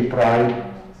k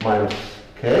prime minus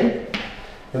k.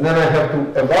 And then I have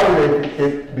to evaluate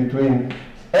it between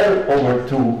L over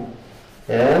 2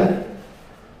 and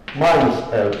minus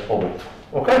L over 2.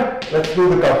 Okay, let's do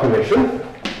the calculation.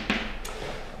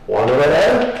 1 over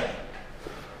L.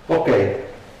 Okay,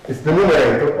 it's the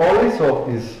numerator only, so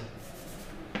it's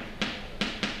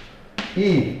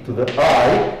e to the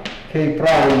I k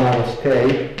prime minus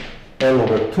k L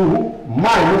over 2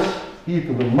 minus e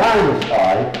to the minus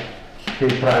I k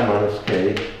prime minus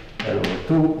k L over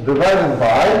 2 divided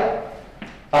by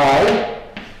I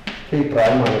k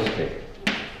prime minus k.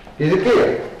 Is it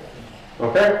clear?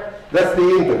 Okay? That's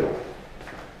the integral.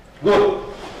 Good.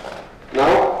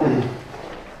 Now,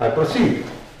 I proceed.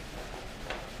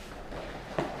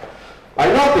 I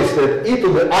notice that e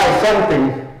to the I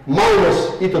something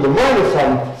minus e to the minus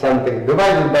something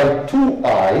divided by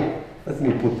 2I, let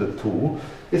me put the 2,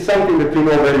 is something that you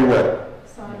know very well.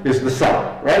 It's the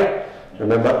sum, right?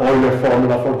 Remember Euler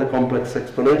formula for the complex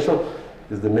exponential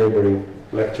is the neighboring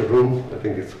lecture room. I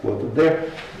think it's quoted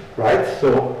there, right?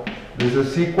 So this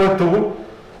is equal to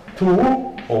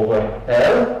 2 over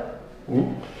L.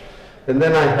 And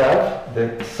then I have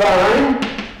the sine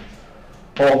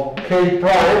of k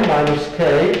prime minus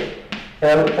k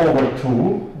L over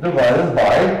 2 divided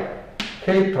by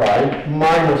k prime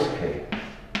minus k.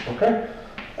 Okay?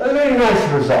 A very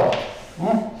nice result.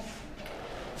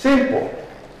 Simple.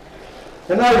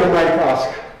 And now you might ask,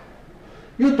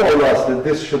 you told us that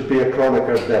this should be a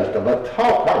Kronecker delta, but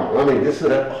how come? I mean, this is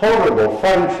a horrible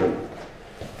function.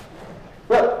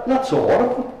 Well, not so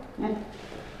horrible.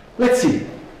 Let's see.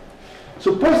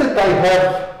 Suppose that I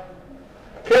have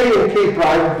k and k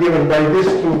prime given by these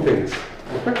two things.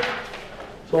 Okay?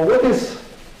 So what is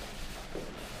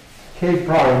k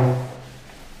prime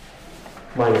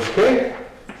minus k?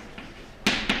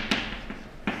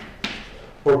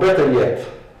 Or better yet,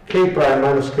 k prime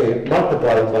minus k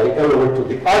multiplied by L over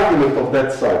 2, the argument of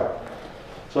that side.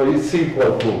 So it's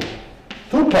equal to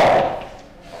 2 pi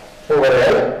over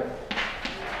L.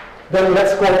 Then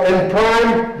let's call n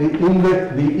prime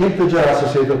the integer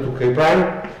associated to k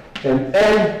prime, and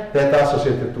n that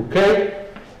associated to k.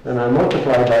 And I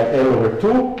multiply by L over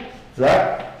 2,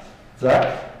 zack,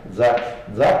 zack, zack,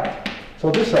 zack.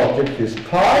 So this object is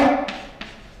pi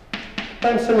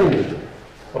times an integer.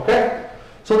 Okay?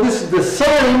 So this is the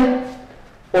sine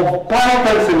of pi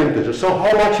times an integer. So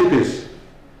how much it is?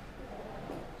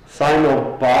 Sine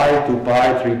of pi, 2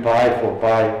 pi, 3 pi, 4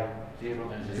 pi.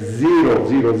 0,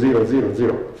 0, 0, 0,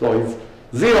 0. So it's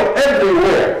 0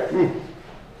 everywhere.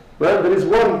 Well, there is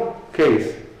one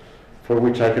case for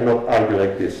which I cannot argue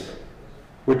like this.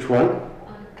 Which one?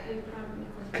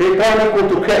 K prime equal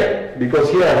to k, because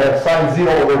here I have sine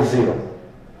 0 over 0.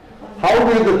 How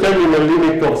do you determine the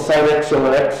limit of sine x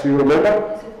over x? You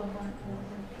remember?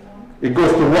 It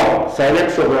goes to 1. Sine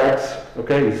x over x,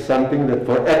 okay, is something that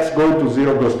for x going to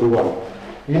 0 goes to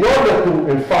 1. In order to,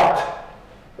 in fact,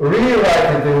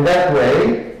 rewrite it in that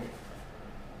way,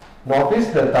 notice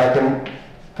that I can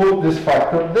put this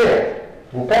factor there.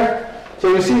 Okay?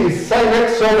 So you see, it's sine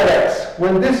x over x.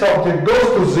 When this object goes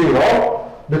to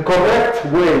 0, the correct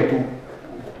way to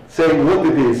say what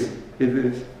it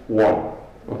is 1.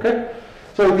 Okay?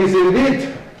 So it is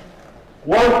indeed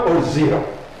 1 or 0.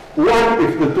 1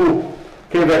 if the two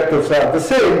k vectors are the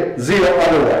same, 0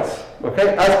 otherwise.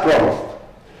 Okay? As promised.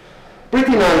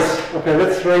 Pretty nice. Okay,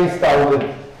 let's reinstall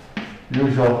the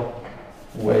usual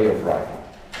way of writing.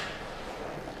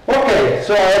 Okay,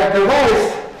 so I have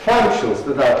devised functions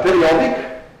that are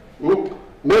periodic,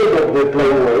 made of the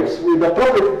plane waves, with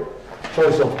appropriate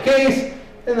choice of k's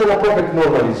and an appropriate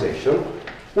normalization,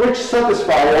 which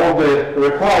satisfy all the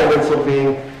requirements of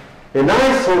being a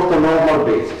nice orthonormal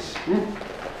basis.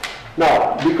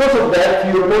 Now, because of that,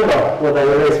 you remember what I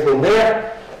erased from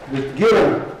there, that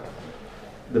given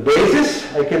the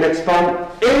basis, I can expand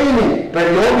any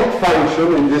periodic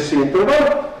function in this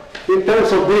interval in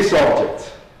terms of these objects.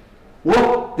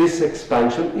 What this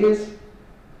expansion is,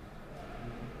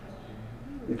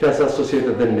 it has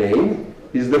associated the name,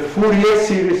 is the Fourier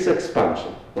series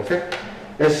expansion. Okay?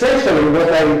 essentially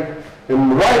what I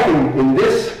am writing in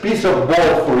this piece of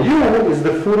board for you is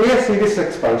the Fourier series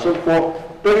expansion for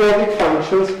periodic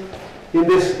functions in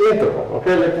this interval.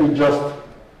 Okay, let me just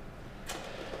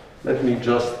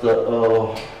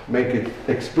make it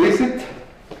explicit.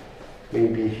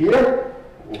 Maybe here.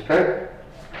 Okay.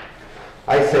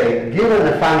 I say, given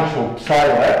the function psi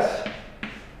of x,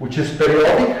 which is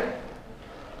periodic,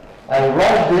 I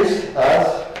write this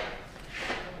as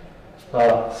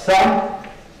sum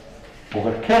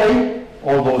over k,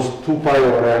 all those 2 pi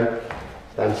over n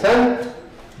times n,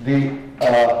 the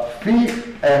phi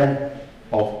n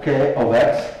of k of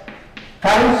x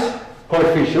times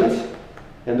coefficients,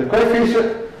 and the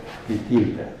coefficient phi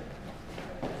tilde.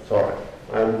 Sorry,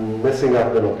 I'm messing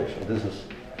up the notation. This is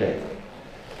k.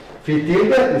 Phi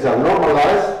tilde is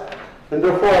normalized, and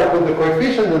therefore I put the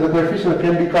coefficient, and the coefficient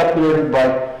can be calculated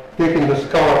by taking the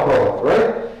scalar product,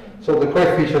 right? So the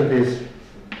coefficient is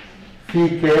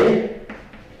phi k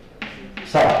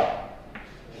psi.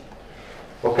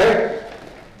 Okay?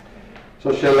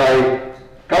 So shall I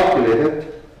calculate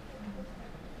it?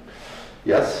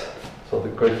 Yes. So the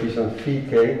coefficient phi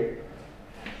k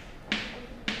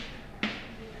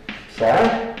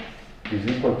psi is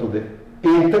equal to the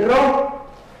integral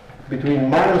between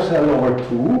minus L over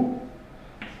 2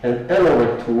 and L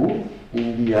over 2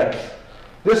 in dx.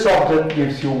 This object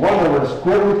gives you 1 over the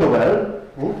square root of L,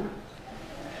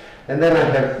 and then I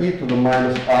have e to the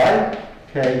minus I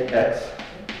kx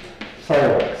psi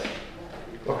of x.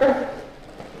 Okay?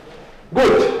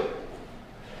 Good.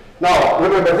 Now,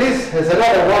 remember this has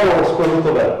another 1 over square root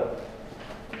of L.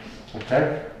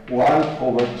 Okay? 1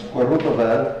 over square root of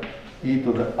L e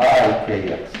to the I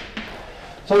kx.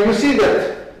 So you see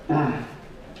that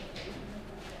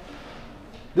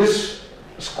this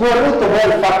square root of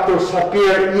L factors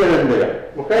appear here and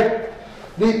there. Okay?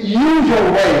 The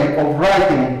usual way of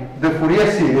writing the Fourier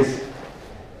series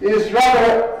is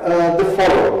rather the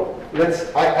following.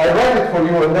 I write it for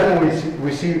you, and then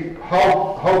we see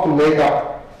how to make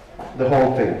up the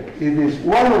whole thing. It is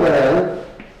 1 over L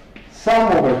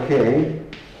sum over k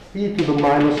e to the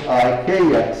minus I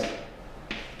kx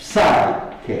psi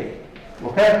k.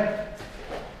 Okay?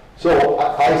 So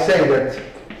I say that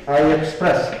I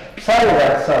express psi of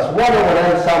x as 1 over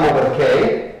L sum over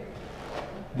k,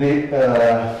 the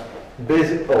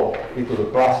basic, e to the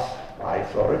plus I,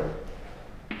 sorry,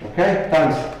 okay,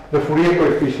 times the Fourier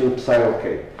coefficient psi of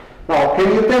k. Now,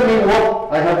 can you tell me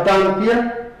what I have done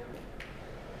here?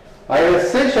 I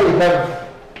essentially have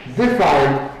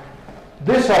defined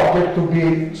this object to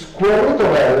be square root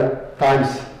of L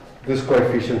times this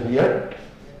coefficient here,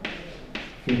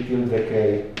 phi tilde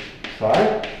k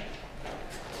psi.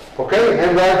 Okay,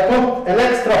 and I put an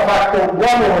extra factor 1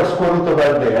 over square root of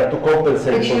L there to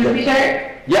compensate for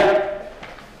that. Yeah.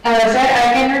 Sir,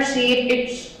 I cannot see it.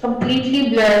 It's completely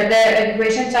blurred. The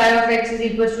equation psi of x is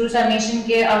equal to summation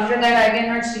k. After that, I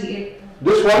cannot see it.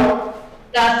 This one?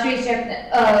 Last 3 steps.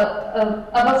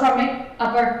 Upper from it.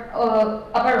 Upper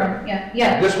one. Yeah.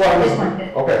 Yeah. This one? This one.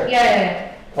 Okay.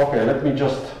 Yeah. Okay, let me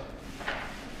just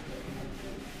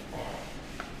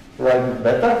write it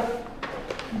better.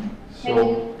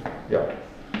 So, yeah.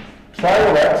 Psi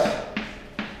of x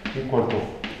equal to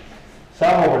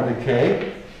sum over the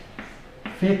k,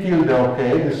 phi tilde of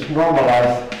k, this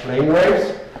normalized plane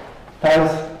waves,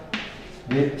 times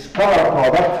the scalar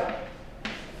product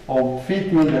of phi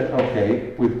tilde of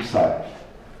k with psi.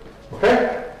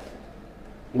 Okay?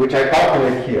 Which I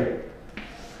calculate here.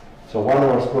 So 1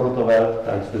 over square root of L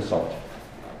times this object.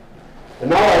 And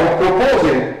now I'm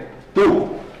proposing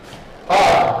to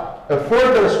add a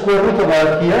further square root of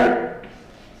L here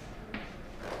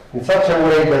in such a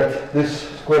way that this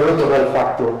square root of L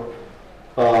factor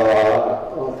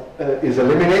is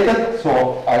eliminated.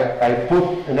 So I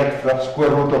put an extra square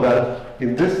root of L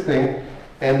in this thing,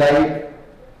 and I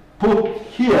put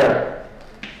here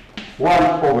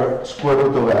 1 over square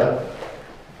root of L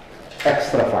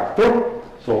extra factor.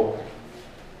 So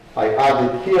I add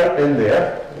it here and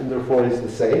there, and therefore it's the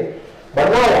same. But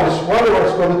now this 1 over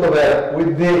square root of L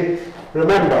with the,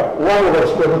 remember, 1 over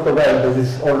square root of L that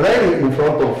is already in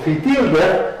front of phi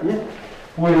tilde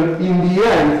will in the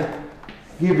end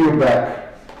give you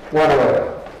back 1 over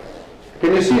L.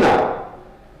 Can you see now?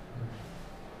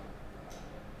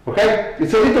 Okay?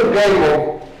 It's a little game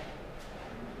of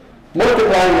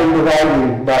multiplying and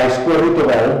dividing by square root of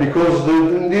L because the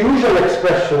usual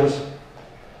expressions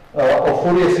of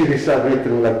Fourier series are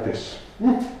written like this.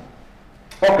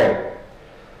 Okay.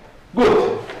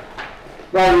 Good.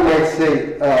 Now you might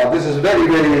say, this is very,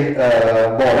 very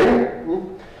boring.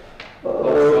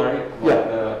 Sorry,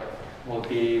 yeah.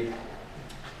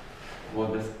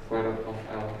 what the square root of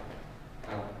L?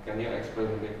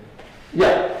 explaining it.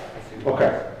 Yeah,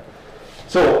 okay.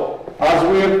 So, as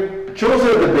we've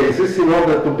chosen the basis in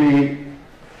order to be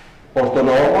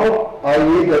orthonormal, I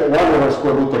need 1 over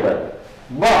square root of L.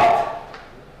 But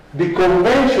the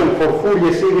convention for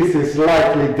Fourier series is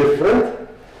slightly different.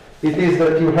 It is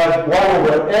that you have 1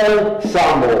 over L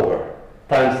sum over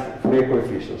times Fourier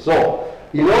coefficient. So,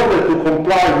 in order to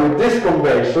comply with this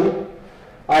convention,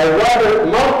 I rather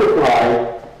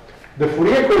multiply the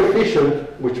Fourier coefficient,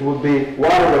 which would be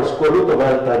 1 over square root of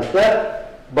L times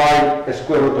that, by a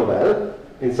square root of L,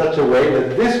 in such a way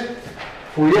that this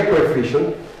Fourier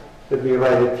coefficient, let me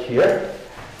write it here,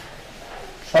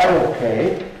 psi of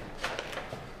k,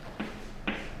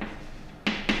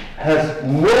 has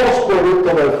no square root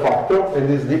of L factor, and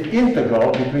is the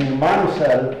integral between minus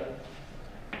L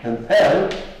and L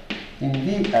in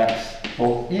dx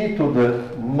of e to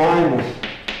the minus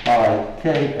I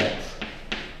kx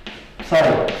psi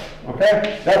of x.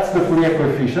 Okay? That's the Fourier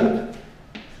coefficient.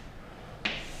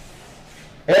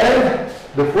 And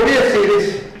the Fourier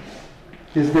series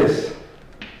is this.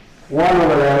 1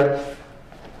 over L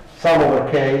sum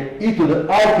over k e to the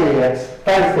I kx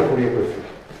times the Fourier coefficient.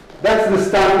 That's the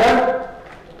standard.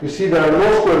 You see there are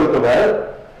no square root of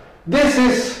L. This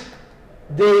is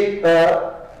the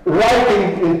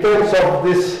writing in terms of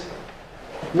this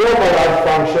normalized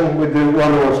function with the 1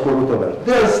 over square root of L.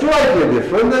 They are slightly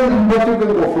different, but you can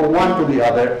go from one to the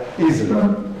other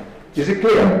easily. Is it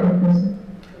clear?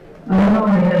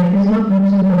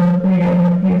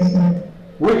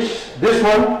 Which? This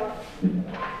one?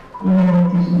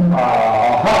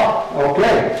 Aha,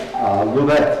 okay, I'll do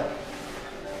that.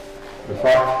 In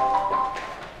fact,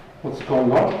 what's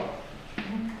going on?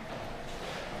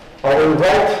 I will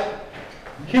write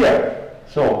here.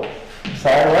 So, psi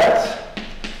of x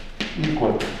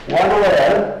equal 1 over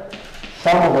L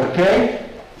sum over k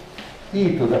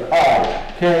e to the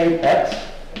I kx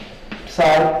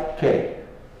psi k.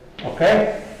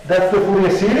 Okay? That's the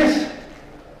Fourier series.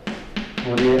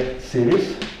 Fourier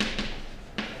series.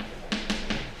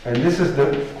 And this is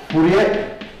the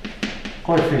Fourier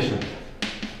coefficient.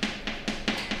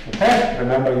 Okay?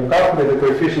 Remember, you calculate the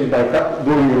coefficient by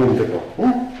doing the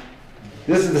integral.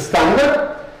 This is the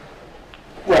standard.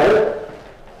 Well,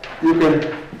 you can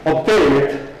obtain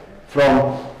it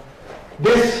from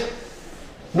this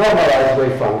normalized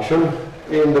wave function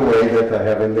in the way that I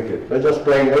have indicated. I'm just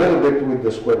playing a little bit with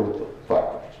the square root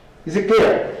factors. Is it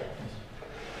clear?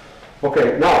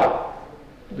 Okay, now,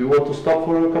 do you want to stop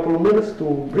for a couple of minutes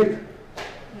to breathe?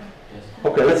 Yes.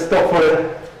 Okay, let's stop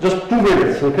for just 2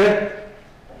 minutes, okay?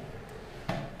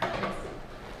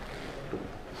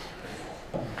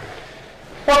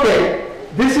 Okay,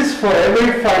 this is for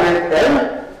every finite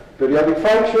L, periodic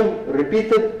function,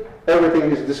 repeated,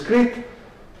 everything is discrete.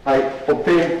 I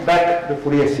obtain back the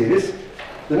Fourier series.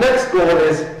 The next goal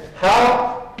is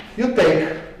how you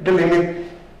take the limit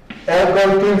L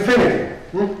going to infinity.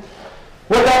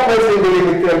 What happens in the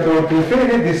limit L going to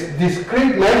infinity? This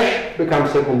discrete mesh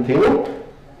becomes a continuum,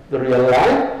 the real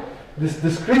line. This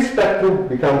discrete spectrum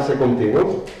becomes a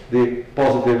continuum, the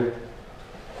positive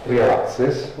real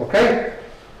axis, okay?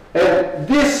 And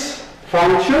this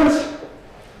functions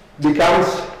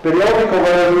becomes periodic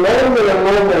over a longer and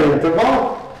longer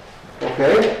interval,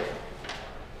 okay?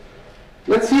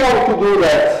 Let's see how to do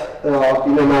that in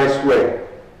a nice way.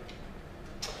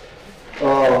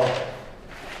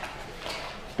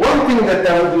 One thing that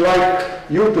I would like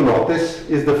you to notice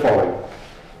is the following.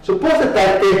 Suppose that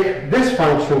I take this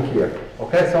function here,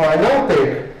 okay? So I now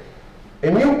take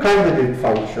a new candidate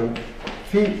function,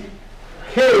 phi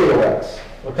k of x,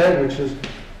 okay, which is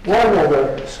 1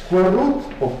 over square root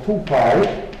of 2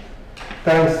 pi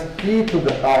times e to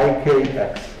the I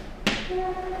kx.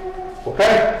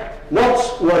 Okay? Not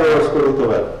 1 over square root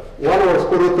of L. 1 over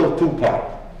square root of 2 pi.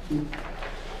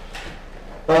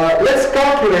 Let's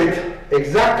calculate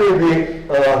exactly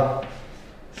the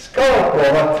scalar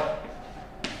product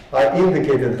I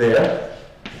indicated there.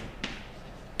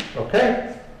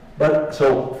 Okay? But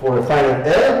so for a finite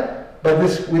L, but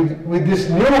this with this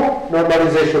new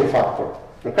normalization factor.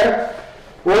 Okay?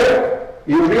 Where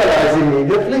you realize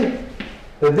immediately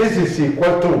that this is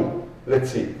equal to,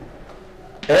 let's see,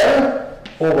 L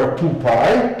over 2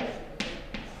 pi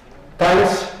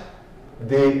times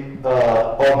the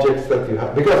objects that you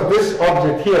have. Because this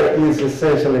object here is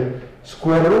essentially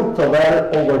square root of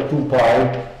L over 2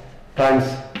 pi times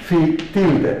phi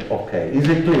tilde. Okay, is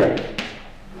it clear?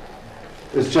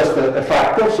 It's just a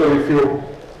factor, so if you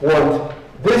want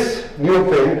this new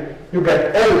thing, you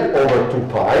get L over 2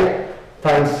 pi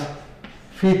times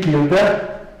phi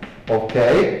tilde,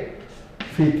 okay,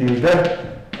 phi tilde,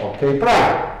 okay,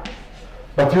 prime.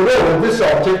 But you know that this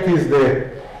object is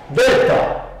the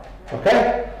delta,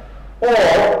 okay?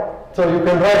 Or, so you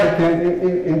can write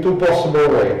it in two possible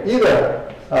ways.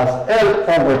 Either as L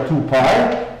over 2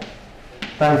 pi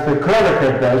times the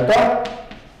Kronecker delta,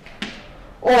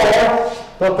 or,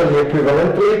 totally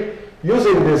equivalently,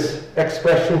 using this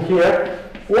expression here,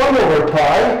 1 over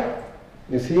pi,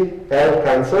 you see, L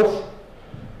cancels,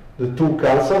 the 2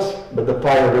 cancels, but the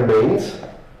pi remains,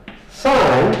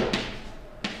 sine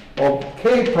of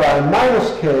k prime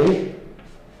minus k,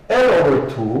 L over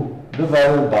 2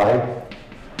 divided by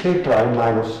k prime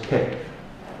minus k.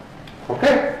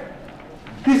 Okay?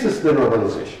 This is the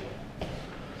normalization.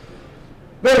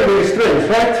 Very, very strange,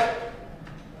 right?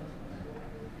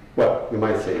 Well, you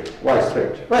might say, why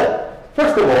strange? Well,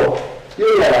 first of all, you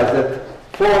realize that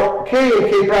for k and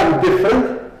k prime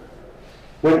different,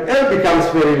 when L becomes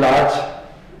very large,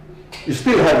 you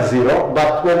still have 0,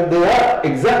 but when they are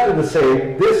exactly the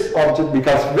same, this object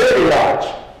becomes very large,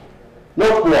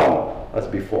 not 1 as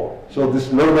before. So this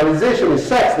normalization is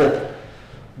such that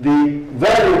the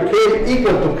value k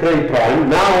equal to k prime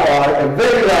now are a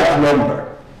very large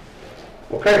number.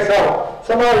 Okay, so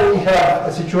somehow we have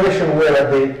a situation where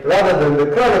rather than the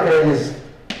Kronecker is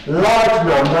large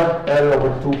number, L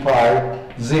over 2 pi,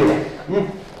 0.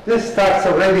 This starts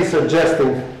already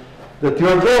suggesting that you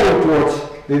are going towards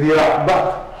the Dirac,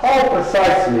 but how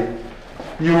precisely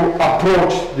you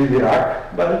approach the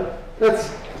Dirac, but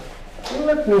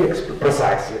let me explain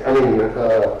precisely. I mean,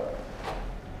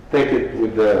 take it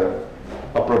with the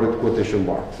appropriate quotation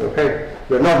marks, okay?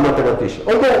 We're not mathematicians.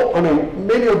 Although, I mean,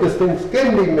 many of these things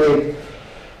can be made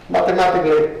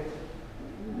mathematically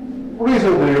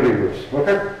reasonably rigorous,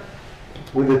 okay?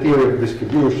 With the theory of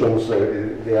distributions,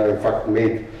 they are in fact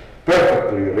made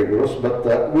perfectly rigorous, but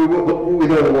we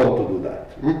don't want to do that.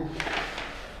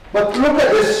 But look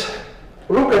at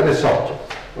this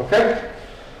object, okay?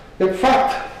 In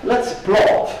fact, let's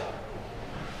plot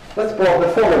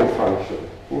the following function,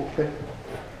 okay?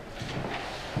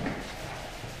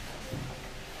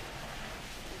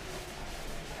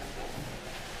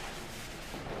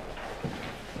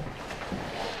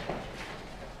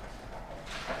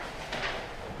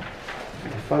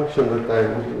 Function that I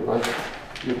would like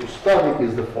you to study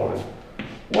is the following.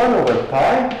 1 over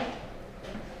pi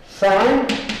sine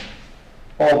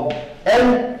of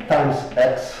n times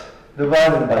x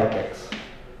divided by x.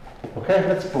 Okay,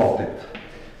 let's plot it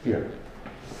here.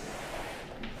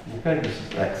 Okay, this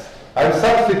is x. I'm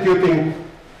substituting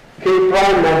k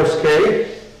prime minus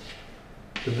k,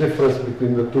 the difference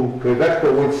between the two k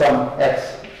vector, with some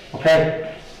x. Okay?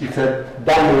 It's a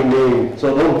dummy name,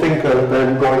 so don't think that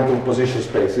I'm going to position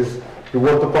spaces. You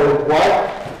want to call it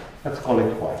y? Let's call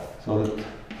it y, so that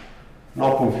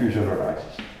no confusion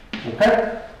arises.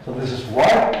 Okay? So this is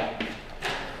y.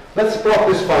 Let's plot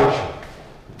this function.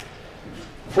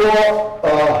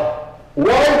 For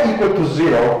y equal to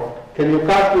 0, can you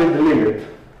calculate the limit?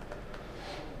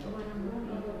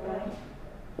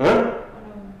 Huh?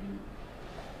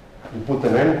 You put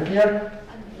an n here.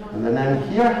 And then n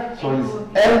here, so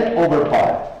it's n over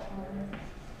pi.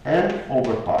 N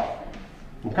over pi.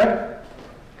 Okay?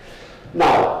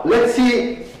 Now, let's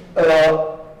see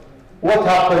what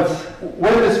happens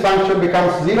when this function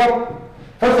becomes 0.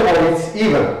 First of all, it's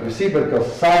even, you see,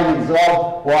 because sine is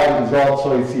odd, y is odd,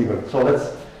 so it's even. So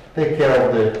let's take care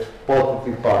of the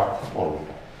positive part only.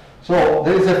 So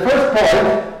there is a first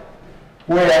point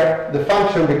where the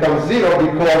function becomes 0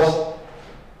 because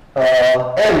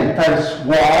n times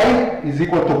y is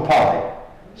equal to pi.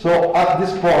 So at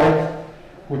this point,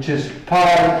 which is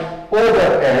pi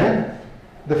over n,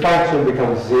 the function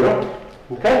becomes 0.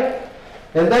 Okay?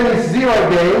 And then it's 0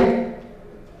 again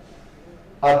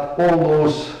at all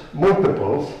those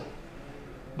multiples.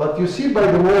 But you see by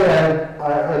the way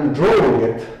I'm drawing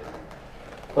it,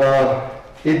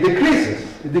 it decreases.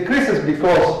 It decreases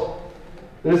because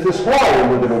there is this y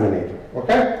in the denominator.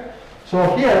 Okay?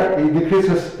 So here it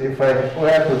decreases. If I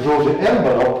were to draw the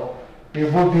envelope,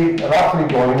 it would be roughly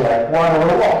going like 1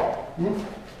 over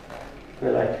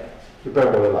 1. Like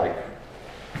hyperbole-like.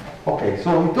 Okay,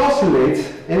 so it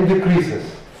oscillates and decreases.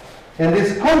 And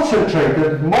it's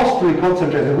concentrated, mostly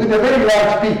concentrated, with a very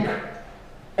large peak.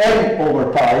 N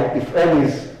over pi, if n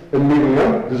is a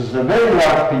million, this is a very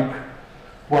large peak.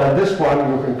 While this one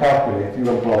you can calculate, you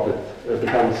can plot it. It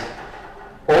becomes,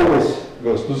 always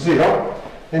goes to 0.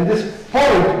 And this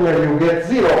point where you get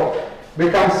 0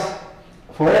 becomes,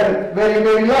 for n, very,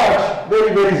 very large,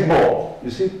 very, very small.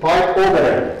 You see, pi over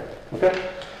n. Okay?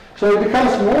 So it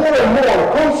becomes more and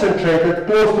more concentrated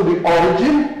close to the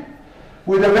origin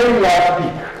with a very large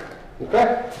peak.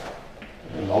 Okay?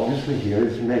 And obviously here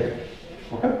is negative.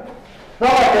 Okay? Now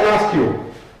I can ask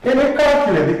you, Can you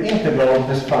calculate the integral of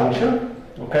this function?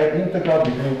 Okay, integral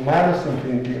between minus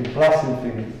infinity and plus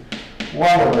infinity.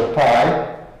 1 over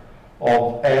pi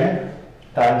of n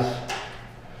times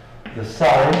the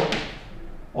sine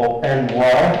of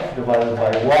ny divided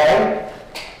by y.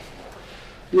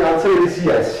 The answer is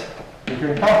yes. You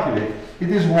can calculate. It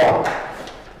is 1.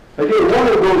 Again, one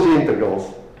of those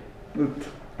integrals that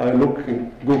I look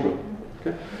in Google,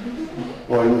 okay?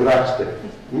 Or in Grachtek.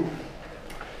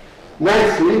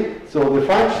 Nicely, so the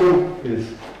function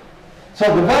is,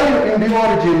 so the value in the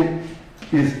origin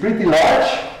is pretty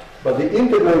large, but the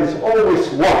integral is always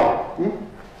 1.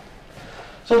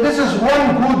 So this is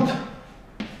one good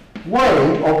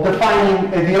way of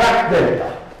defining a Dirac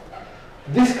delta.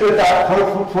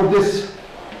 Discrete for this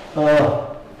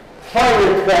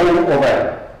finite value of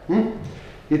n.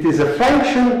 It is a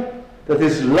function that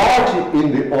is large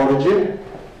in the origin,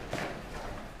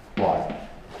 y,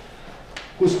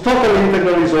 whose total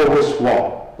integral is always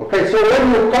 1. Okay, so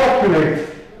when you calculate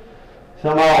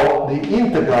somehow the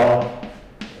integral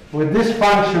with this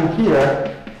function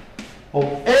here of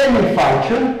any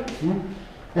function,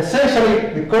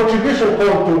 essentially the contribution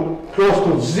close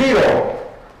to 0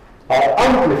 are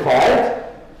amplified,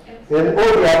 and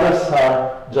all the others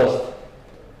are just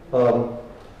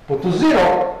put to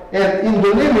 0, and in the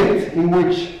limit in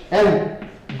which n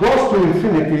goes to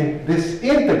infinity, this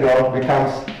integral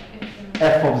becomes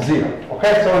f of 0.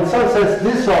 Okay, so in some sense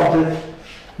this object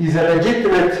is a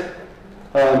legitimate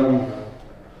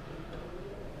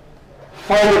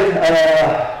finite,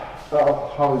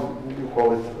 how do you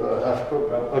call it?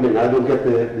 I mean, I don't get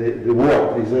the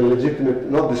word. It's a legitimate,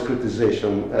 not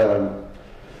discretization.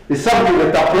 It's something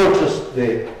that approaches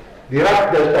the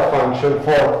Dirac delta function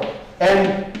for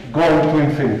n going to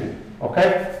infinity.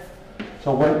 Okay?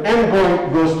 So when n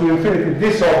goes to infinity,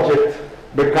 this object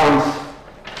becomes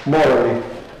morally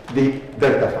the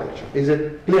delta function. Is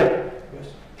it clear? Yes.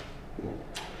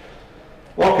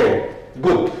 Okay,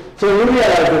 good. So you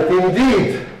realize that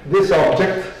indeed this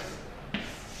object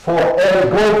for n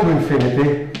going to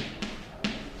infinity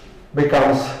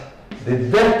becomes the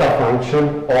delta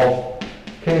function of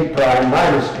k prime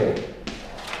minus k.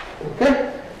 Okay?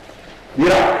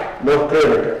 Dirac, not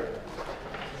Kronecker.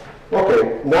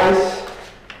 Okay, nice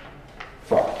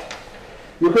fact.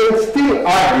 You can still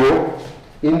argue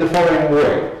in the following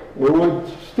way. We will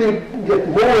still get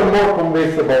more and more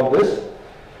convinced about this.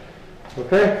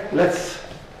 Okay? Let's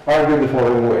argue the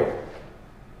following way.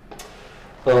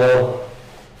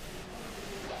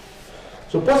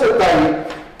 Suppose that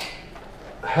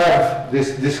I have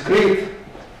this discrete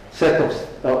set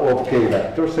of k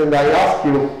vectors, and I ask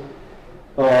you,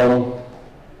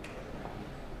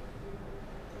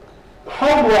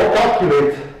 how do I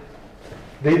calculate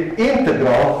the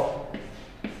integral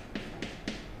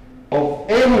of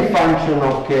any function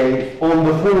of k on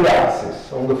the full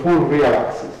axis, on the full real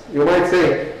axis? You might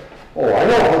say, oh, I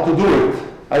know how to do it.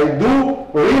 I do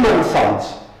Riemann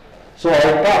sums. So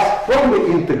I pass from the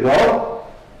integral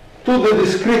to the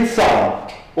discrete sum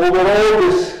over all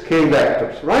these k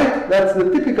vectors, right? That's the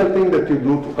typical thing that you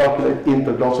do to calculate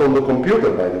integrals on the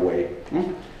computer, by the way.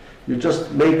 You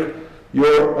just make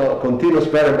your continuous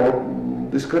variable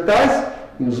discretized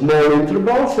in small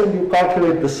intervals, and you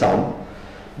calculate the sum.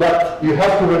 But you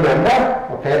have to remember,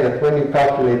 okay, that when you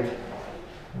calculate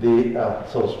the,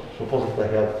 so suppose that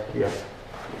I have here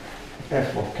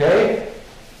f of k.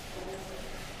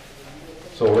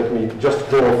 So let me just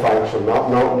draw a function,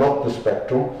 not the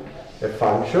spectrum, a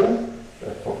function,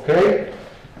 f of k.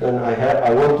 Then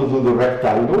I want to do the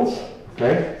rectangles,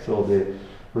 okay, so the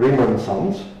Riemann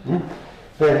sums.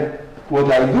 Then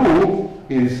what I do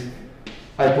is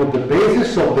I put the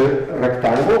basis of the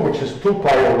rectangle, which is 2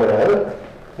 pi over L,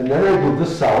 and then I do the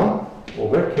sum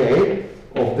over k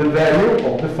of the value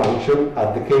of the function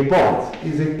at the k points.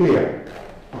 Is it clear?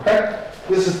 Okay?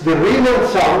 This is the Riemann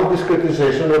sum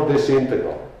discretization of this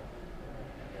integral.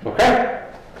 Okay?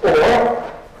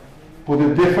 Or, put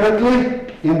it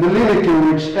differently, in the limit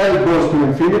in which L goes to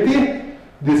infinity,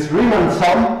 this Riemann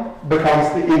sum becomes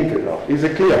the integral. Is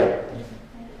it clear?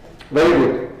 Very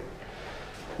good.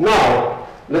 Now,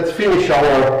 let's finish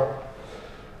our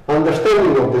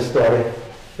understanding of this story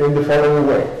in the following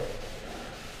way.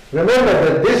 Remember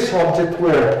that this object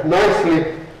were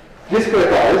nicely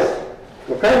discretized,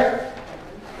 okay?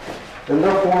 And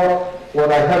therefore,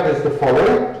 what I have is the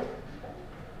following.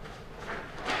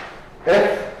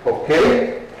 F of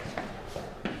k.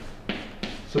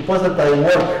 Suppose that I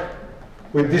work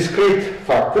with discrete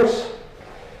factors.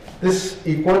 This is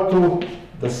equal to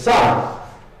the sum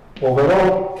over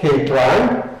all k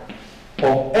prime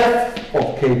of f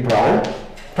of k prime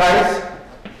times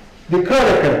the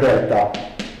Kronecker delta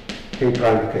k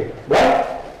prime to k.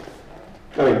 Right?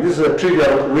 I mean, this is a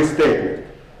trivial restatement.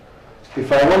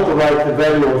 If I want to write the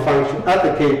value of a function at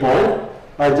the k point,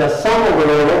 I just sum over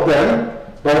all of them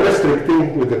by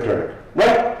restricting with the credit.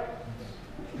 Right?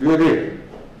 Do you agree?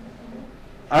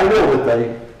 I know that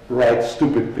I write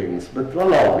stupid things, but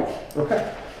allow me.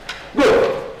 Okay?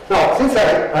 Good. Now, since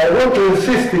I want to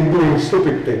insist in doing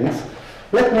stupid things,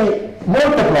 let me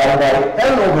multiply by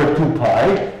n over 2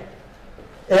 pi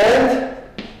and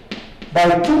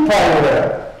by 2 pi over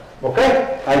n.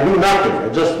 Okay? I do nothing. I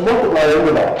just multiply and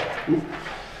divide.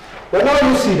 But now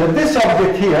you see that this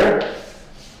object here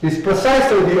is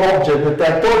precisely the object that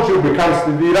I told you becomes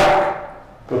the Dirac.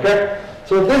 Okay?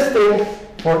 So this thing,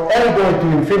 for L going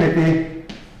to infinity,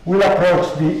 will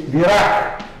approach the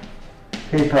Dirac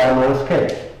k prime minus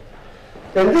k.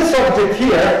 And this object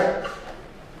here,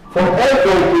 for L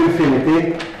going to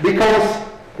infinity, becomes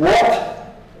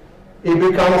what? It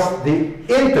becomes the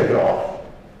integral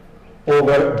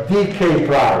over dk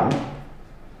prime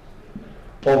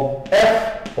of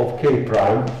f of k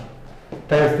prime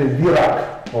times the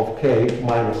Dirac of k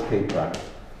minus k prime.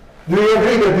 Do you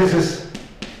agree that this is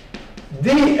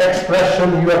the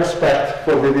expression you expect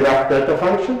for the Dirac delta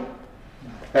function?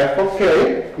 F of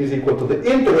k is equal to the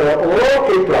integral over all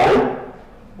k prime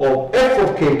of f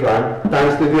of k prime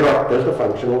times the Dirac delta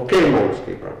function of k minus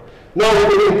k prime. Now with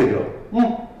the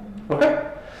integral.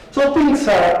 Okay? So things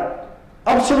are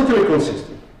absolutely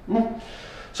consistent.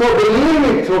 So the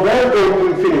limit of L going to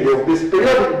infinity of this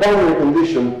periodic boundary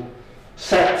condition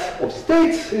set of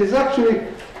states is actually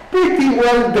pretty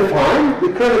well defined.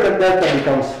 The critical delta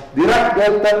becomes Dirac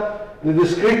delta, the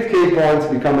discrete k points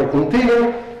become a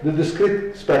continuum, the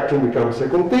discrete spectrum becomes a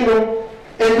continuum,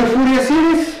 and the Fourier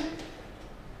series,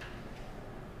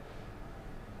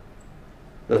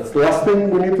 that's the last thing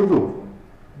we need to do.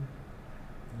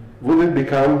 Will it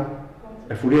become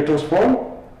a Fourier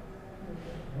transform?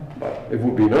 But it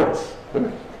would be nice.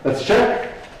 Let's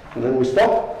check, and then we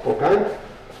stop. Okay?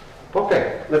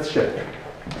 Okay, let's check.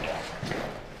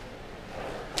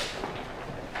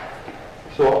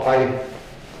 So I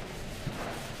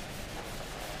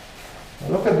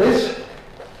look at this.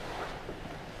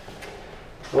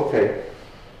 Okay.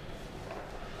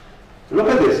 Look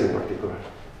at this in particular.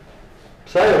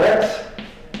 Psi of x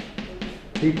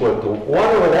equal to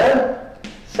 1 over n,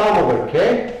 sum over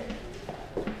k,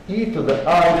 e to the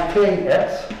I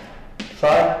kx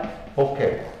psi of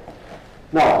k.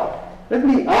 Now, let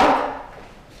me add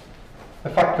a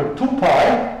factor 2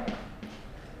 pi,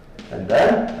 and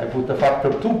then I put a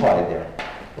factor 2 pi there.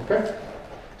 Okay?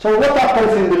 So what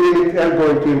happens in the limit L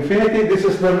going to infinity? This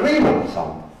is the Riemann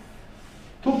sum.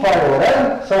 2 pi over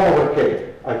n, sum over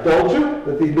k. I told you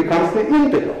that it becomes the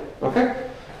integral. Okay?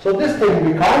 So this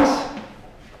thing becomes,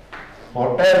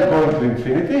 for L going to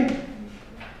infinity,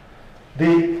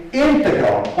 the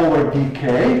integral over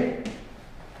dk,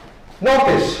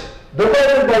 notice,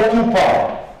 divided by 2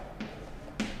 pi,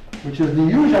 which is the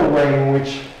usual way in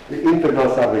which the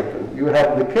integrals are written. You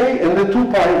have the k and the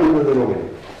 2 pi in the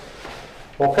denominator.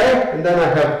 Okay? And then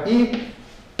I have e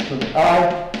to the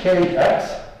I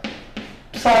kx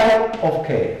psi of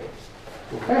k.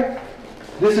 Okay?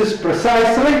 This is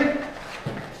precisely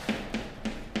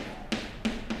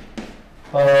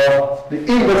the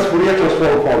inverse Fourier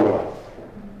transform formula.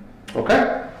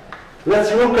 Okay?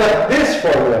 Let's look at this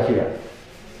formula here.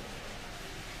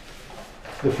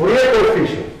 The Fourier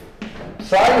coefficient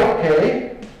psi of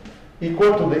k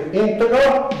equal to the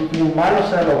integral between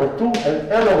minus L over 2 and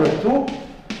L over 2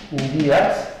 in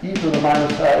dx e to the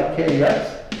minus I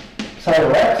kx psi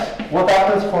of x. What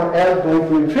happens for L going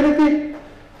to infinity?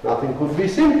 Nothing could be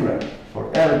simpler.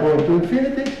 For L going to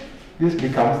infinity, this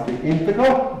becomes the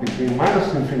integral between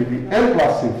minus infinity and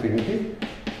plus infinity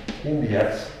in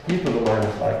dx e to the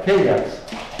minus I kx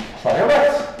psi of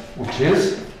x, which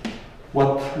is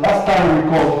what last time we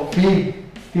called phi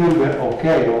tilde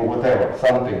ok or whatever,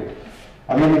 something.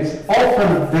 I mean, it's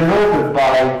often denoted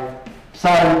by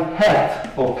psi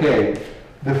hat ok,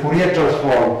 the Fourier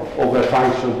transform of a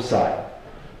function psi.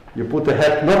 You put a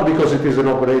hat not because it is an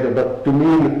operator, but to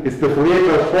mean it's the Fourier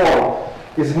transform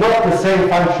is not the same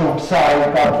function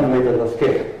psi calculated as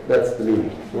k. That's the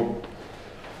meaning.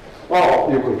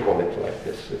 Or you could call it like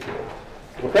this if you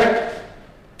want. Okay?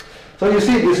 So you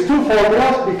see, these two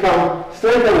formulas become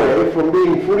straight away from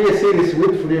being Fourier series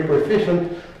with Fourier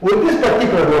coefficient with this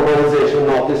particular normalization.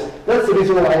 Notice that's the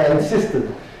reason why I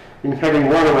insisted in having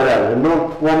 1 over L and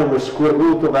not 1 over square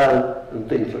root of L and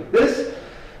things like this.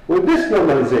 With this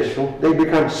normalization, they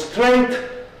become straight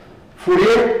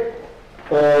Fourier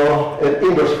and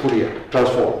inverse Fourier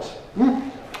transforms.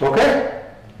 Okay?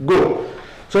 Good.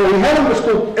 So we have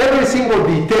understood every single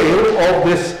detail of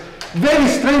this very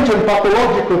strange and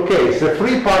pathological case. A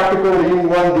free particle in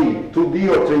 1D, 2D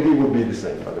or 3D would be the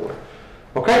same, by the way.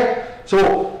 Okay?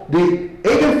 So the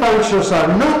eigenfunctions are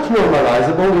not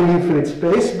normalizable in infinite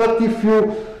space, but if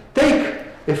you take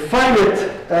a finite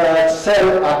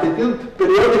cell attitude,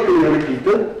 periodically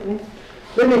repeated,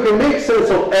 then you can make sense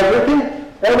of everything.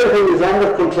 Everything is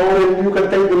under control, and you can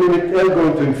take the limit L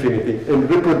going to infinity and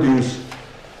reproduce,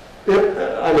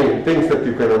 things that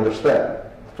you can understand,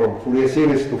 from Fourier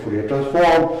series to Fourier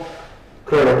transform,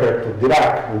 Kronecker to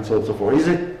Dirac, and so on and so forth. Is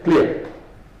it clear?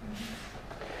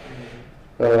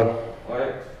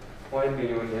 Why do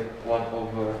you get 1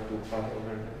 over 2 pi over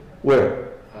there? Where?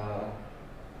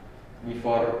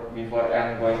 Before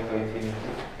n going to infinity,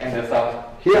 and the sum.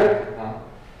 Here?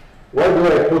 Why do I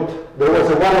put, there was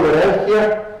a 1 over L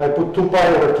here, I put 2 pi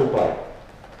over 2 pi.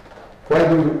 Why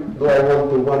do I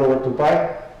want to 1 over 2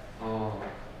 pi?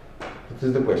 What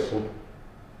is the question?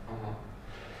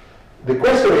 The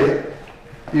question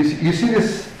is, you see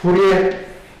this Fourier,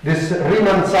 this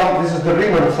Riemann sum, this is the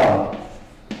Riemann sum.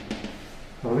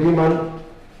 Riemann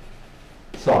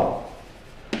sum.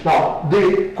 Now,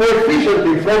 the coefficient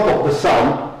in front of the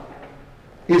sum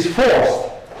is forced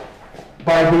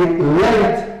by the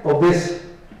length of these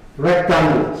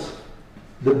rectangles,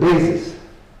 the basis,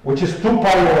 which is 2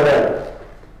 pi over L.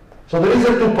 So there is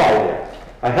a 2 pi there.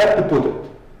 I have to put it,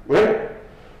 right?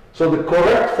 So the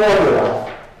correct formula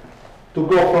to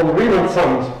go from Riemann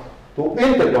sums to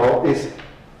integral is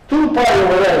 2 pi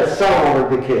over L sum over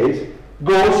decays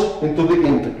goes into the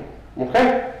integral,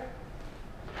 okay?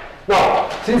 Now,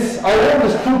 since I have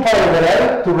this 2 pi over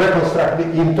L to reconstruct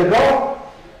the integral,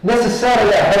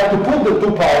 necessarily I have to put the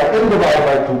 2 pi and divide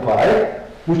by 2 pi,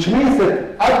 which means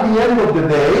that at the end of the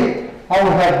day, I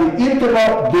will have the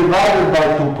integral divided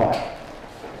by 2 pi.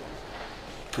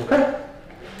 Okay?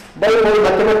 By the way,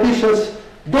 mathematicians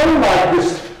don't like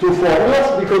these two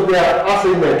formulas because they are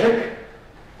asymmetric.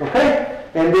 Okay?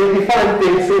 And they define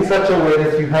things in such a way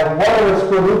that you have 1 over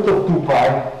square root of 2 pi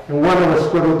and 1 over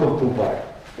square root of 2 pi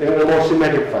in a more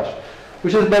symmetric fashion,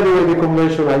 which is, by the way, the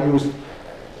convention I used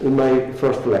in my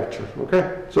first lecture. Okay?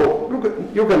 So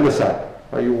you can decide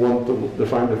how you want to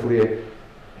define the Fourier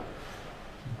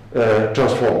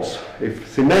transforms, if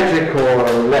symmetric or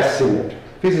less symmetric.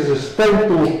 Physicists tend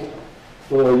to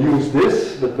use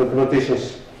this, but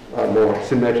mathematicians are more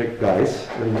symmetric guys,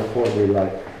 and therefore they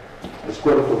like the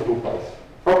square root of 2 pi's.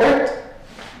 Okay?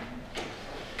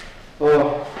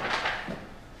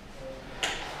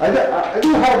 I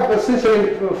do have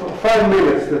essentially 5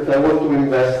 minutes that I want to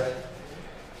invest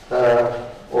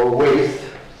or waste.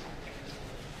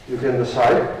 You can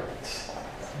decide.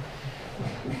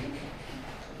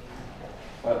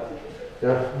 What?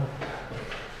 Yeah.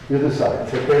 You decide.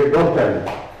 It's okay. Don't tell me.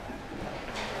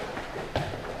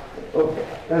 Okay.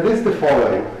 And this is the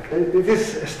following. It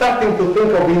is starting to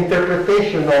think of the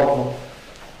interpretation of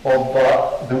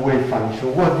the wave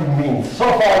function. What it means. So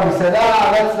far we said,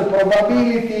 that's the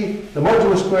probability, the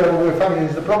modular square of the wave function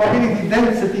is the probability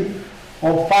density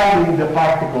of finding the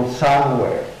particle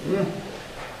somewhere.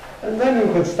 And then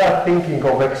you can start thinking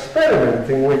of experiments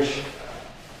in which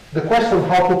the question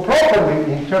how to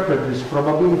properly interpret this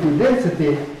probability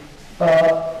density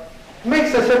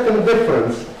makes a certain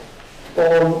difference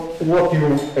on what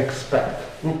you expect.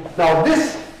 Now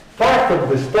this part of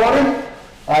the story,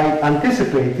 I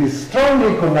anticipate, is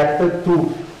strongly connected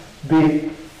to the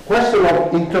question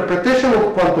of interpretation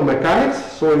of quantum mechanics,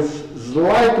 so it's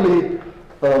slightly,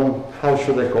 how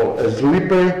should I call it, a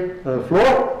slippery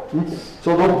floor.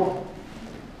 So don't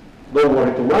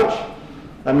worry too much.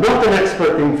 I'm not an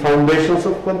expert in foundations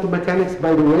of quantum mechanics,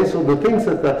 by the way, so the things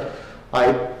that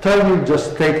I tell you,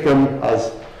 just take them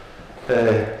as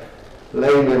a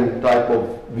layman type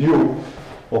of view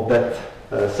of that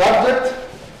subject.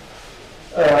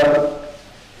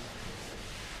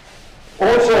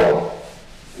 Also,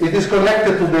 it is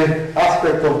connected to the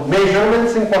aspect of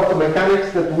measurements in quantum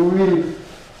mechanics that we will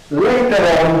later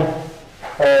on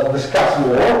discuss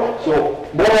more. So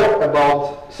more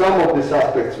about some of these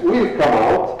aspects will come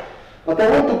out. But I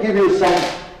want to give you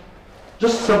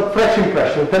just some fresh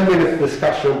impression, 10-minute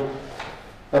discussion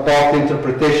about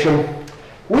interpretation.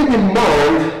 With in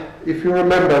mind, if you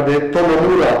remember, the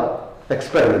Tomamura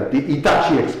experiment, the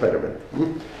Itachi experiment,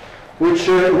 which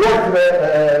worked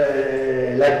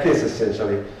like this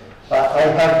essentially. I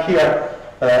have here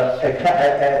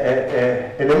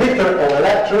an emitter of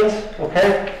electrons,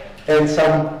 okay, and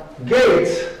some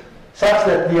gates such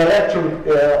that the electron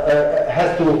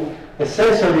has to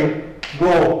essentially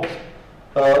go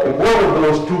in one of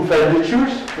those two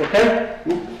fermitures, okay?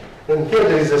 And here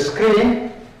there is a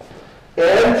screen,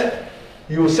 And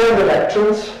you send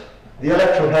electrons. The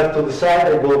electron have to decide,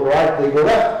 they go right, they go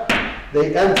left.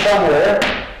 They end somewhere,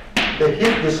 they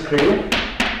hit the screen,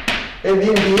 and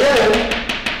in the end,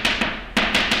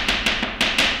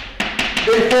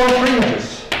 they form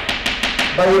fringes.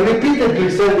 By repeatedly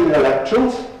sending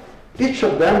electrons, each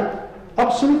of them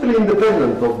absolutely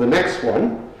independent of the next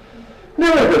one.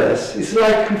 Nevertheless, it's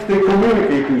like if they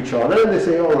communicate to each other and they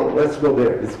say, oh, no, let's go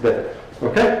there, it's better.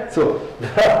 Okay? So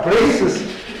there are places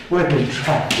where they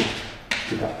try to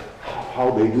figure out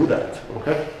how they do that.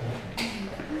 Okay?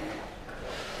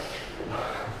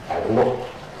 I don't know.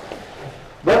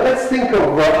 But let's think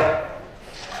of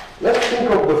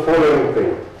the following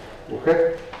thing.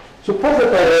 Okay? Suppose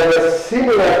that I have a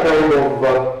similar kind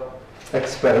of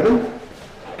experiment.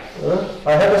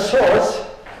 I have a source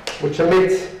which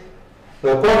emits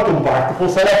quantum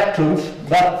particles, electrons,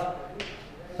 but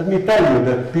let me tell you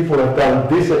that people have done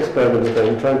this experiment that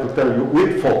I'm trying to tell you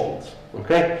with photons.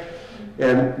 Okay?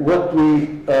 And what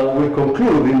we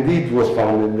conclude indeed was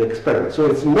found in the experiment. So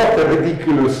it's not a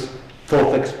ridiculous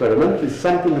thought experiment. It's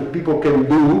something that people can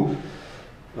do,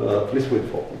 at least with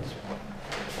photons.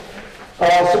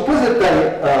 Suppose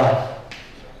that I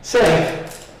send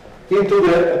into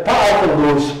the part of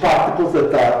those particles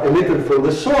that are emitted from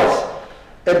the source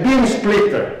a beam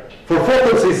splitter. For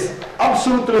photons, it's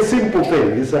absolutely simple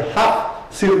thing. It's a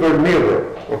half silver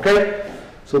mirror. Okay?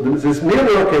 So this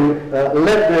mirror can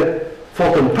let the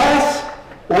photon pass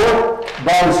or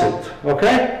bounce it.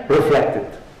 Okay? Reflect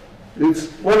it. It's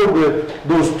one of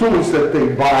those tools that they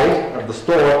buy at the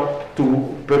store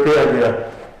to prepare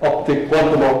their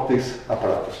quantum optics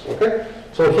apparatus. Okay?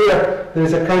 So here there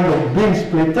is a kind of beam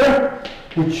splitter,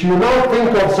 which you now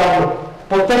think of some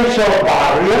potential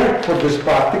barrier for this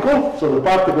particle. So the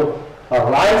particle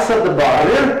arrives at the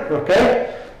barrier,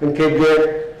 okay, and can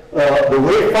get the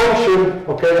wave function,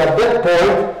 okay, at that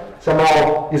point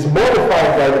somehow is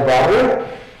modified by the barrier.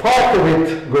 Part of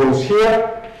it goes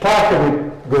here, part of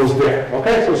it goes there.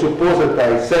 Okay, so suppose that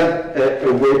I send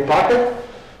a wave packet,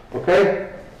 okay,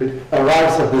 it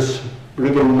arrives at this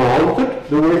little mounted,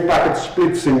 the wave packet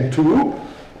splits in two,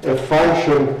 a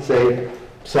function, say,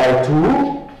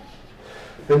 psi2,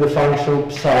 and the function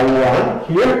psi1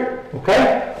 here,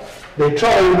 okay? They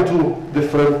travel in two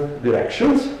different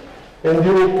directions, and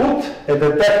you will put a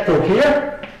detector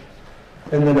here,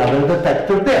 and another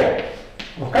detector there,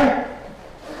 okay?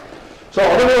 So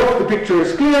I don't know if the picture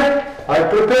is clear. I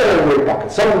prepare a wave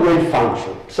packet, some wave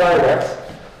function, psi x,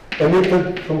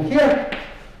 emitted from here,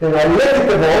 and I let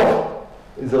it evolve.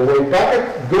 It's a wave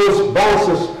packet,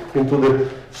 bounces into the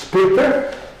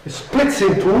splitter, it splits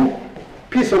in two,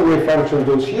 piece of wave function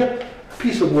goes here,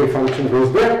 piece of wave function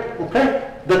goes there,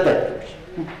 okay? Detectors.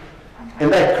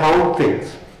 And I count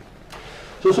things.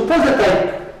 So suppose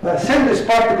that I send this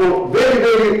particle very,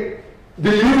 very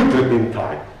diluted in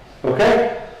time,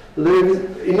 okay? There is,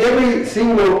 in every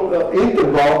single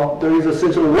interval, there is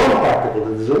essentially one particle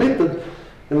that is emitted,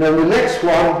 and then the next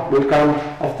one will come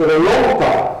after a long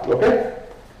time, okay?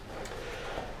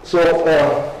 So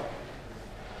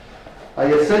I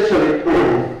essentially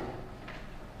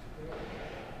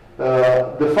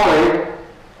define,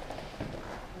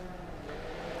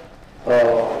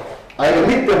 I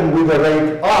emit them with a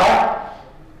rate r,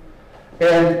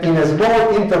 and in a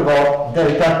small interval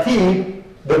delta t,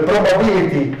 the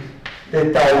probability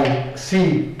that I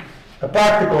see a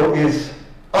particle is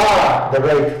r, the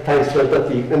rate times delta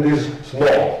t, and this is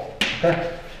small.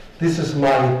 Okay? This is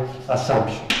my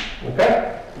assumption.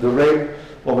 Okay? The rate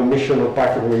of emission of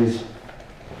particle is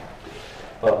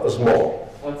small.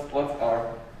 What's R?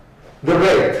 The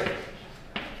rate,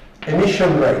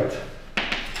 emission rate.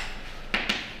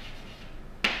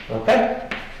 Okay?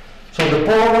 So the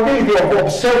probability of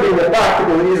observing a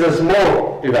particle is a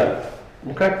small event.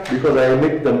 Okay? Because I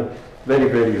emit them very,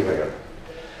 very rare.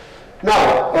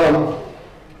 Now,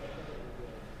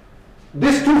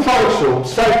 these two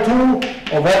functions,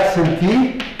 psi2 of x and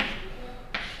t,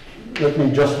 let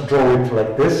me just draw it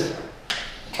like this,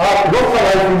 are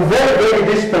localized in very, very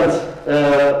distant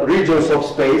regions of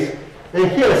space, and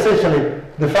here essentially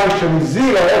the function is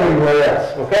zero everywhere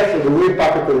else. Okay, so the wave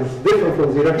particle is different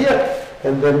from zero here,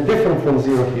 and then different from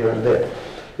zero here and there.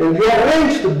 And you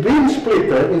arrange the beam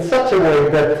splitter in such a way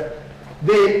that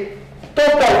the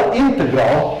total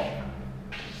integral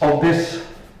of this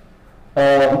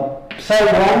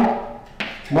psi1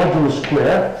 modulo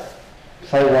square,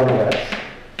 psi1 of x,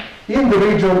 in the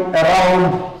region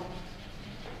around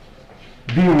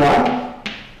B1,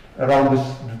 around this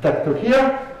detector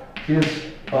here, is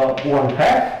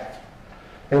 1/2,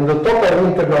 and the total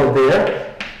integral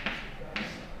there,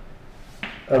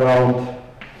 around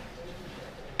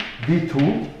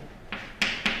d2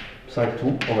 psi 2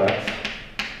 of x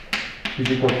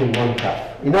is equal to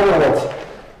 1/2. In other words,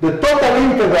 the total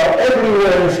integral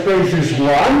everywhere in space is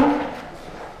 1,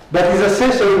 that is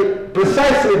essentially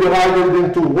precisely divided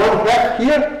into 1/2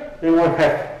 here and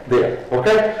 1/2 there,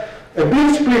 okay? A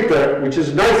beam splitter, which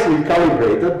is nicely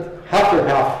calibrated, half and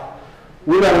half,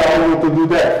 will allow you to do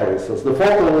that, for instance. The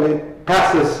photon only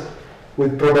passes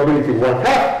with probability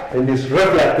 1/2 and is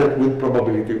reflected with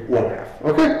probability 1/2,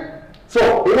 okay?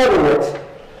 So, in other words,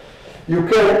 you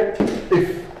can, if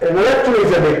an electron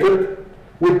is emitted,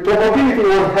 with probability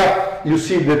 1/2 you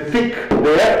see the thick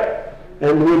there,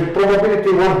 and with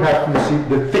probability 1/2 you see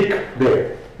the thick there.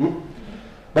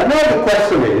 But now the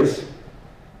question is,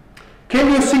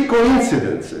 can you see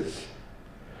coincidences?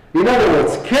 In other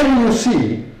words, can you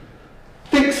see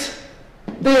thicks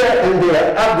there and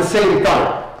there at the same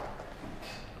time?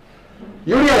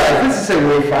 You realize this is a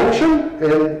wave function,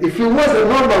 and if it was a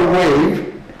normal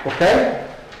wave, okay,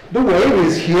 the wave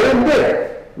is here and there,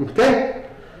 okay?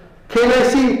 Can I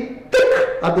see tick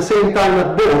at the same time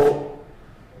at both?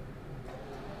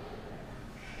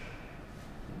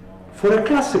 For a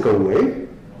classical wave,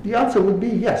 the answer would be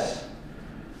yes.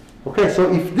 Okay, so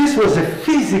if this was a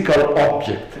physical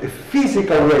object, a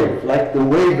physical wave, like the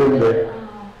wave in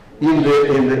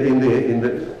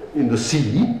the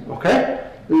sea, okay,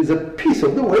 there is a piece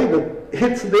of the wave that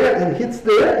hits there,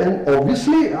 and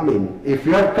obviously, I mean, if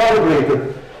you have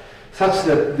calibrated such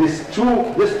that these two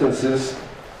distances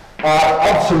are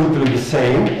absolutely the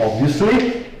same,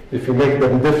 obviously, if you make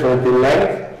them different in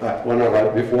length, one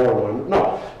arrived before, one,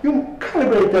 no, you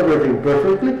calibrate everything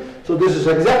perfectly, so this is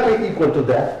exactly equal to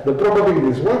that. The probability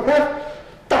is 1/2,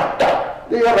 tap, tap,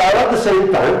 they arrive at the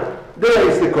same time, there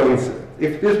is the coincidence.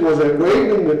 If this was a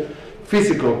wave in the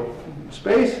physical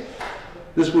space,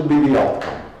 this would be the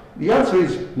outcome. The answer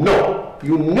is no,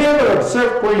 you never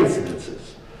observe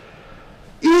coincidences.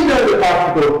 Either the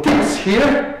particle ticks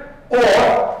here,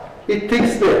 or it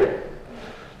ticks there.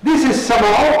 This is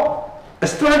somehow a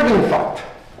striking fact.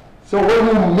 So when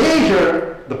you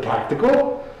measure the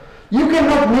particle, you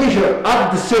cannot measure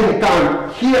at the same time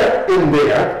here and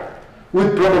there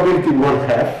with probability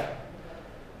 1/2,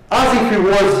 as if it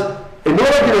was an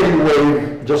ordinary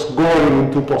wave just going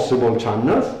into possible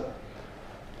channels,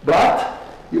 but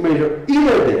you measure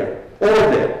either there or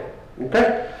there,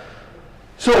 okay?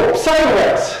 So psi of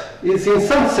x is in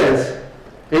some sense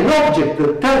an object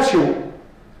that tells you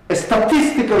a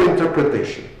statistical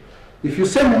interpretation. If you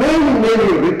send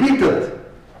many repeated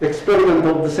experiments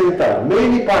at the same time,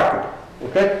 many particles,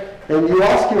 okay, and you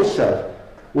ask yourself,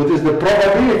 what is the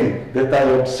probability that I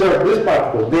observe this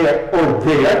particle there or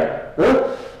there,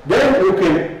 then you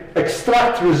can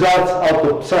extract results out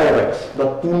of psi of x.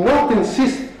 But do not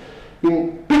insist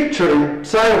in picturing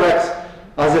psi of x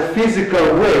as a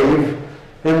physical wave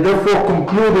and therefore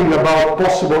concluding about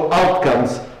possible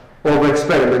outcomes of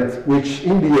experiments which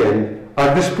in the end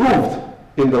are disproved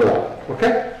in the lab,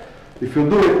 okay? If you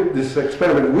do this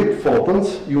experiment with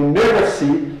photons, you never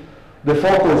see the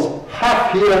photons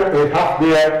half here and half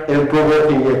there and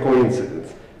provoking a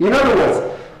coincidence. In other words,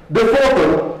 the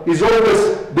photon is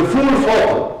always the full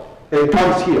photon and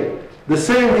comes here. The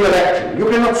same the electron. You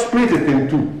cannot split it in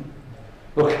two,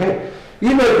 okay?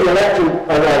 Either the electron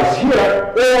arrives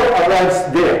here or arrives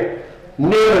there,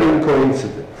 never in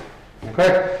coincidence,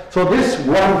 okay? So this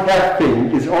 1/2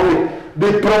 thing is only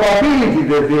the probability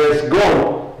that it has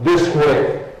gone this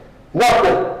way. Not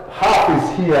that half is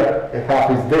here and half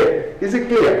is there. Is it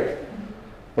clear?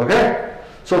 Okay?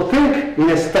 So think in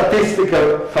a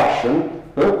statistical fashion,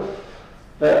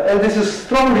 and this is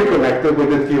strongly connected with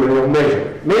the theory of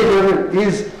measurement. Measurement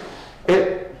is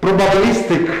a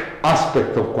probabilistic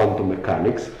aspect of quantum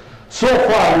mechanics. So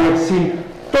far we have seen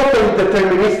totally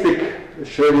deterministic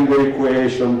Schrödinger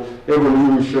equation,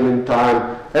 evolution in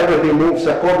time, everything moves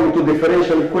according to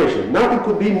differential equation. Now it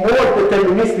could be more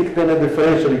deterministic than a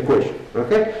differential equation,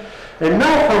 okay? And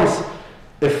now comes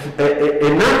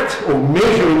an act of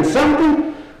measuring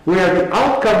something where the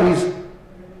outcome is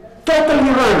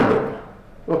totally random,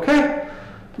 okay?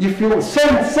 If you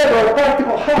send several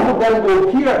particles, half of them go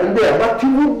here and there, but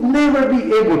you would never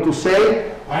be able to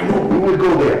say, I know, we will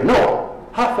go there. No,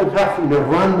 half and half in a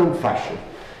random fashion.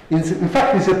 In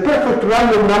fact, it's a perfect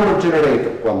random number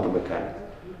generator, quantum mechanics.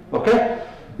 Okay?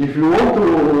 If you want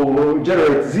to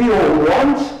generate 0 and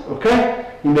 1s, okay,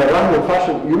 in a random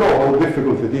fashion, you know how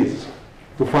difficult it is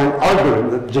to find algorithm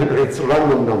that generates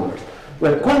random numbers.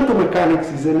 Well, quantum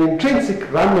mechanics is an intrinsic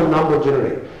random number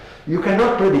generator. You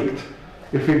cannot predict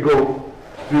if it will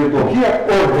go here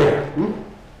or there.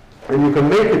 And you can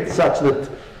make it such that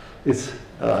it's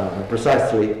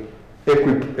precisely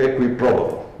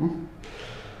equiprobable.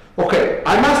 Okay,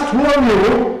 I must warn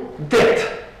you that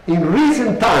in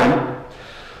recent time,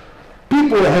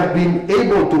 people have been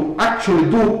able to actually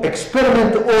do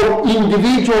experiment on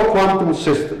individual quantum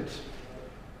systems.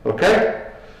 Okay?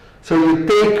 So you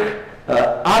take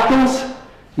atoms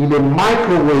in a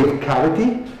microwave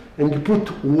cavity and you put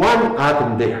one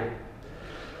atom there.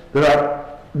 There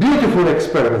are beautiful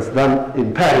experiments done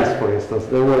in Paris, for instance.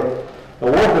 They were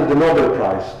awarded the Nobel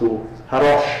Prize to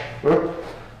Haroche,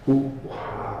 who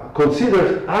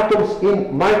considers atoms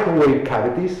in microwave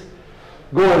cavities.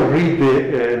 Go and read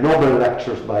the Nobel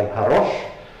lectures by Haroche,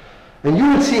 and you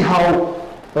will see how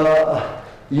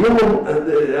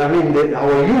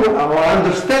our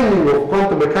understanding of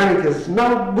quantum mechanics is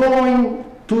now going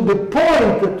to the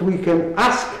point that we can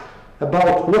ask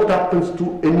about what happens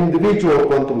to an individual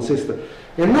quantum system,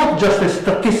 and not just a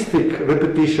statistic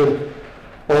repetition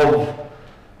of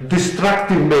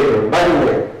destructive measure. By the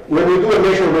way, when you do a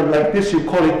measurement like this, you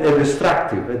call it a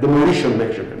destructive, a demolition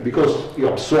measurement, because you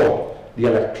absorb the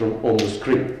electron on the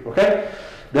screen, okay?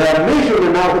 There are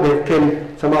measurements now that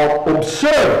can somehow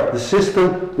observe the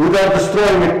system without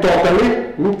destroying it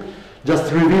totally,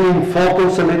 just revealing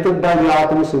photons emitted by the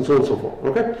atoms and so on and so forth,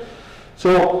 okay?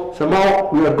 So somehow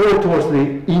we are going towards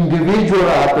the individual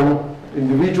atom,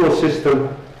 individual system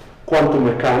quantum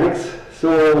mechanics.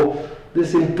 So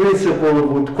this in principle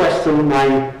would question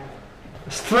my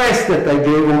stress that I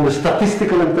gave on the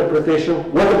statistical interpretation.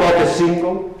 What about a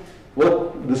single?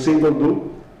 What the single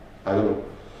do? I don't know.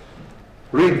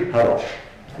 Read Haroche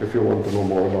if you want to know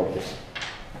more about this.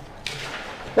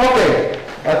 Okay,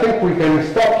 I think we can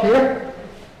stop here.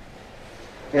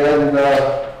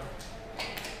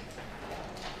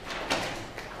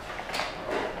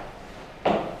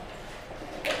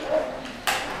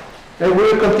 And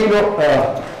we'll continue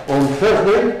on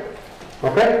Thursday.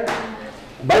 Okay?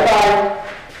 Bye-bye.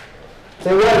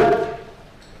 Say well.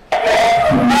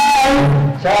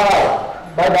 Ciao.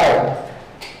 Bye-bye.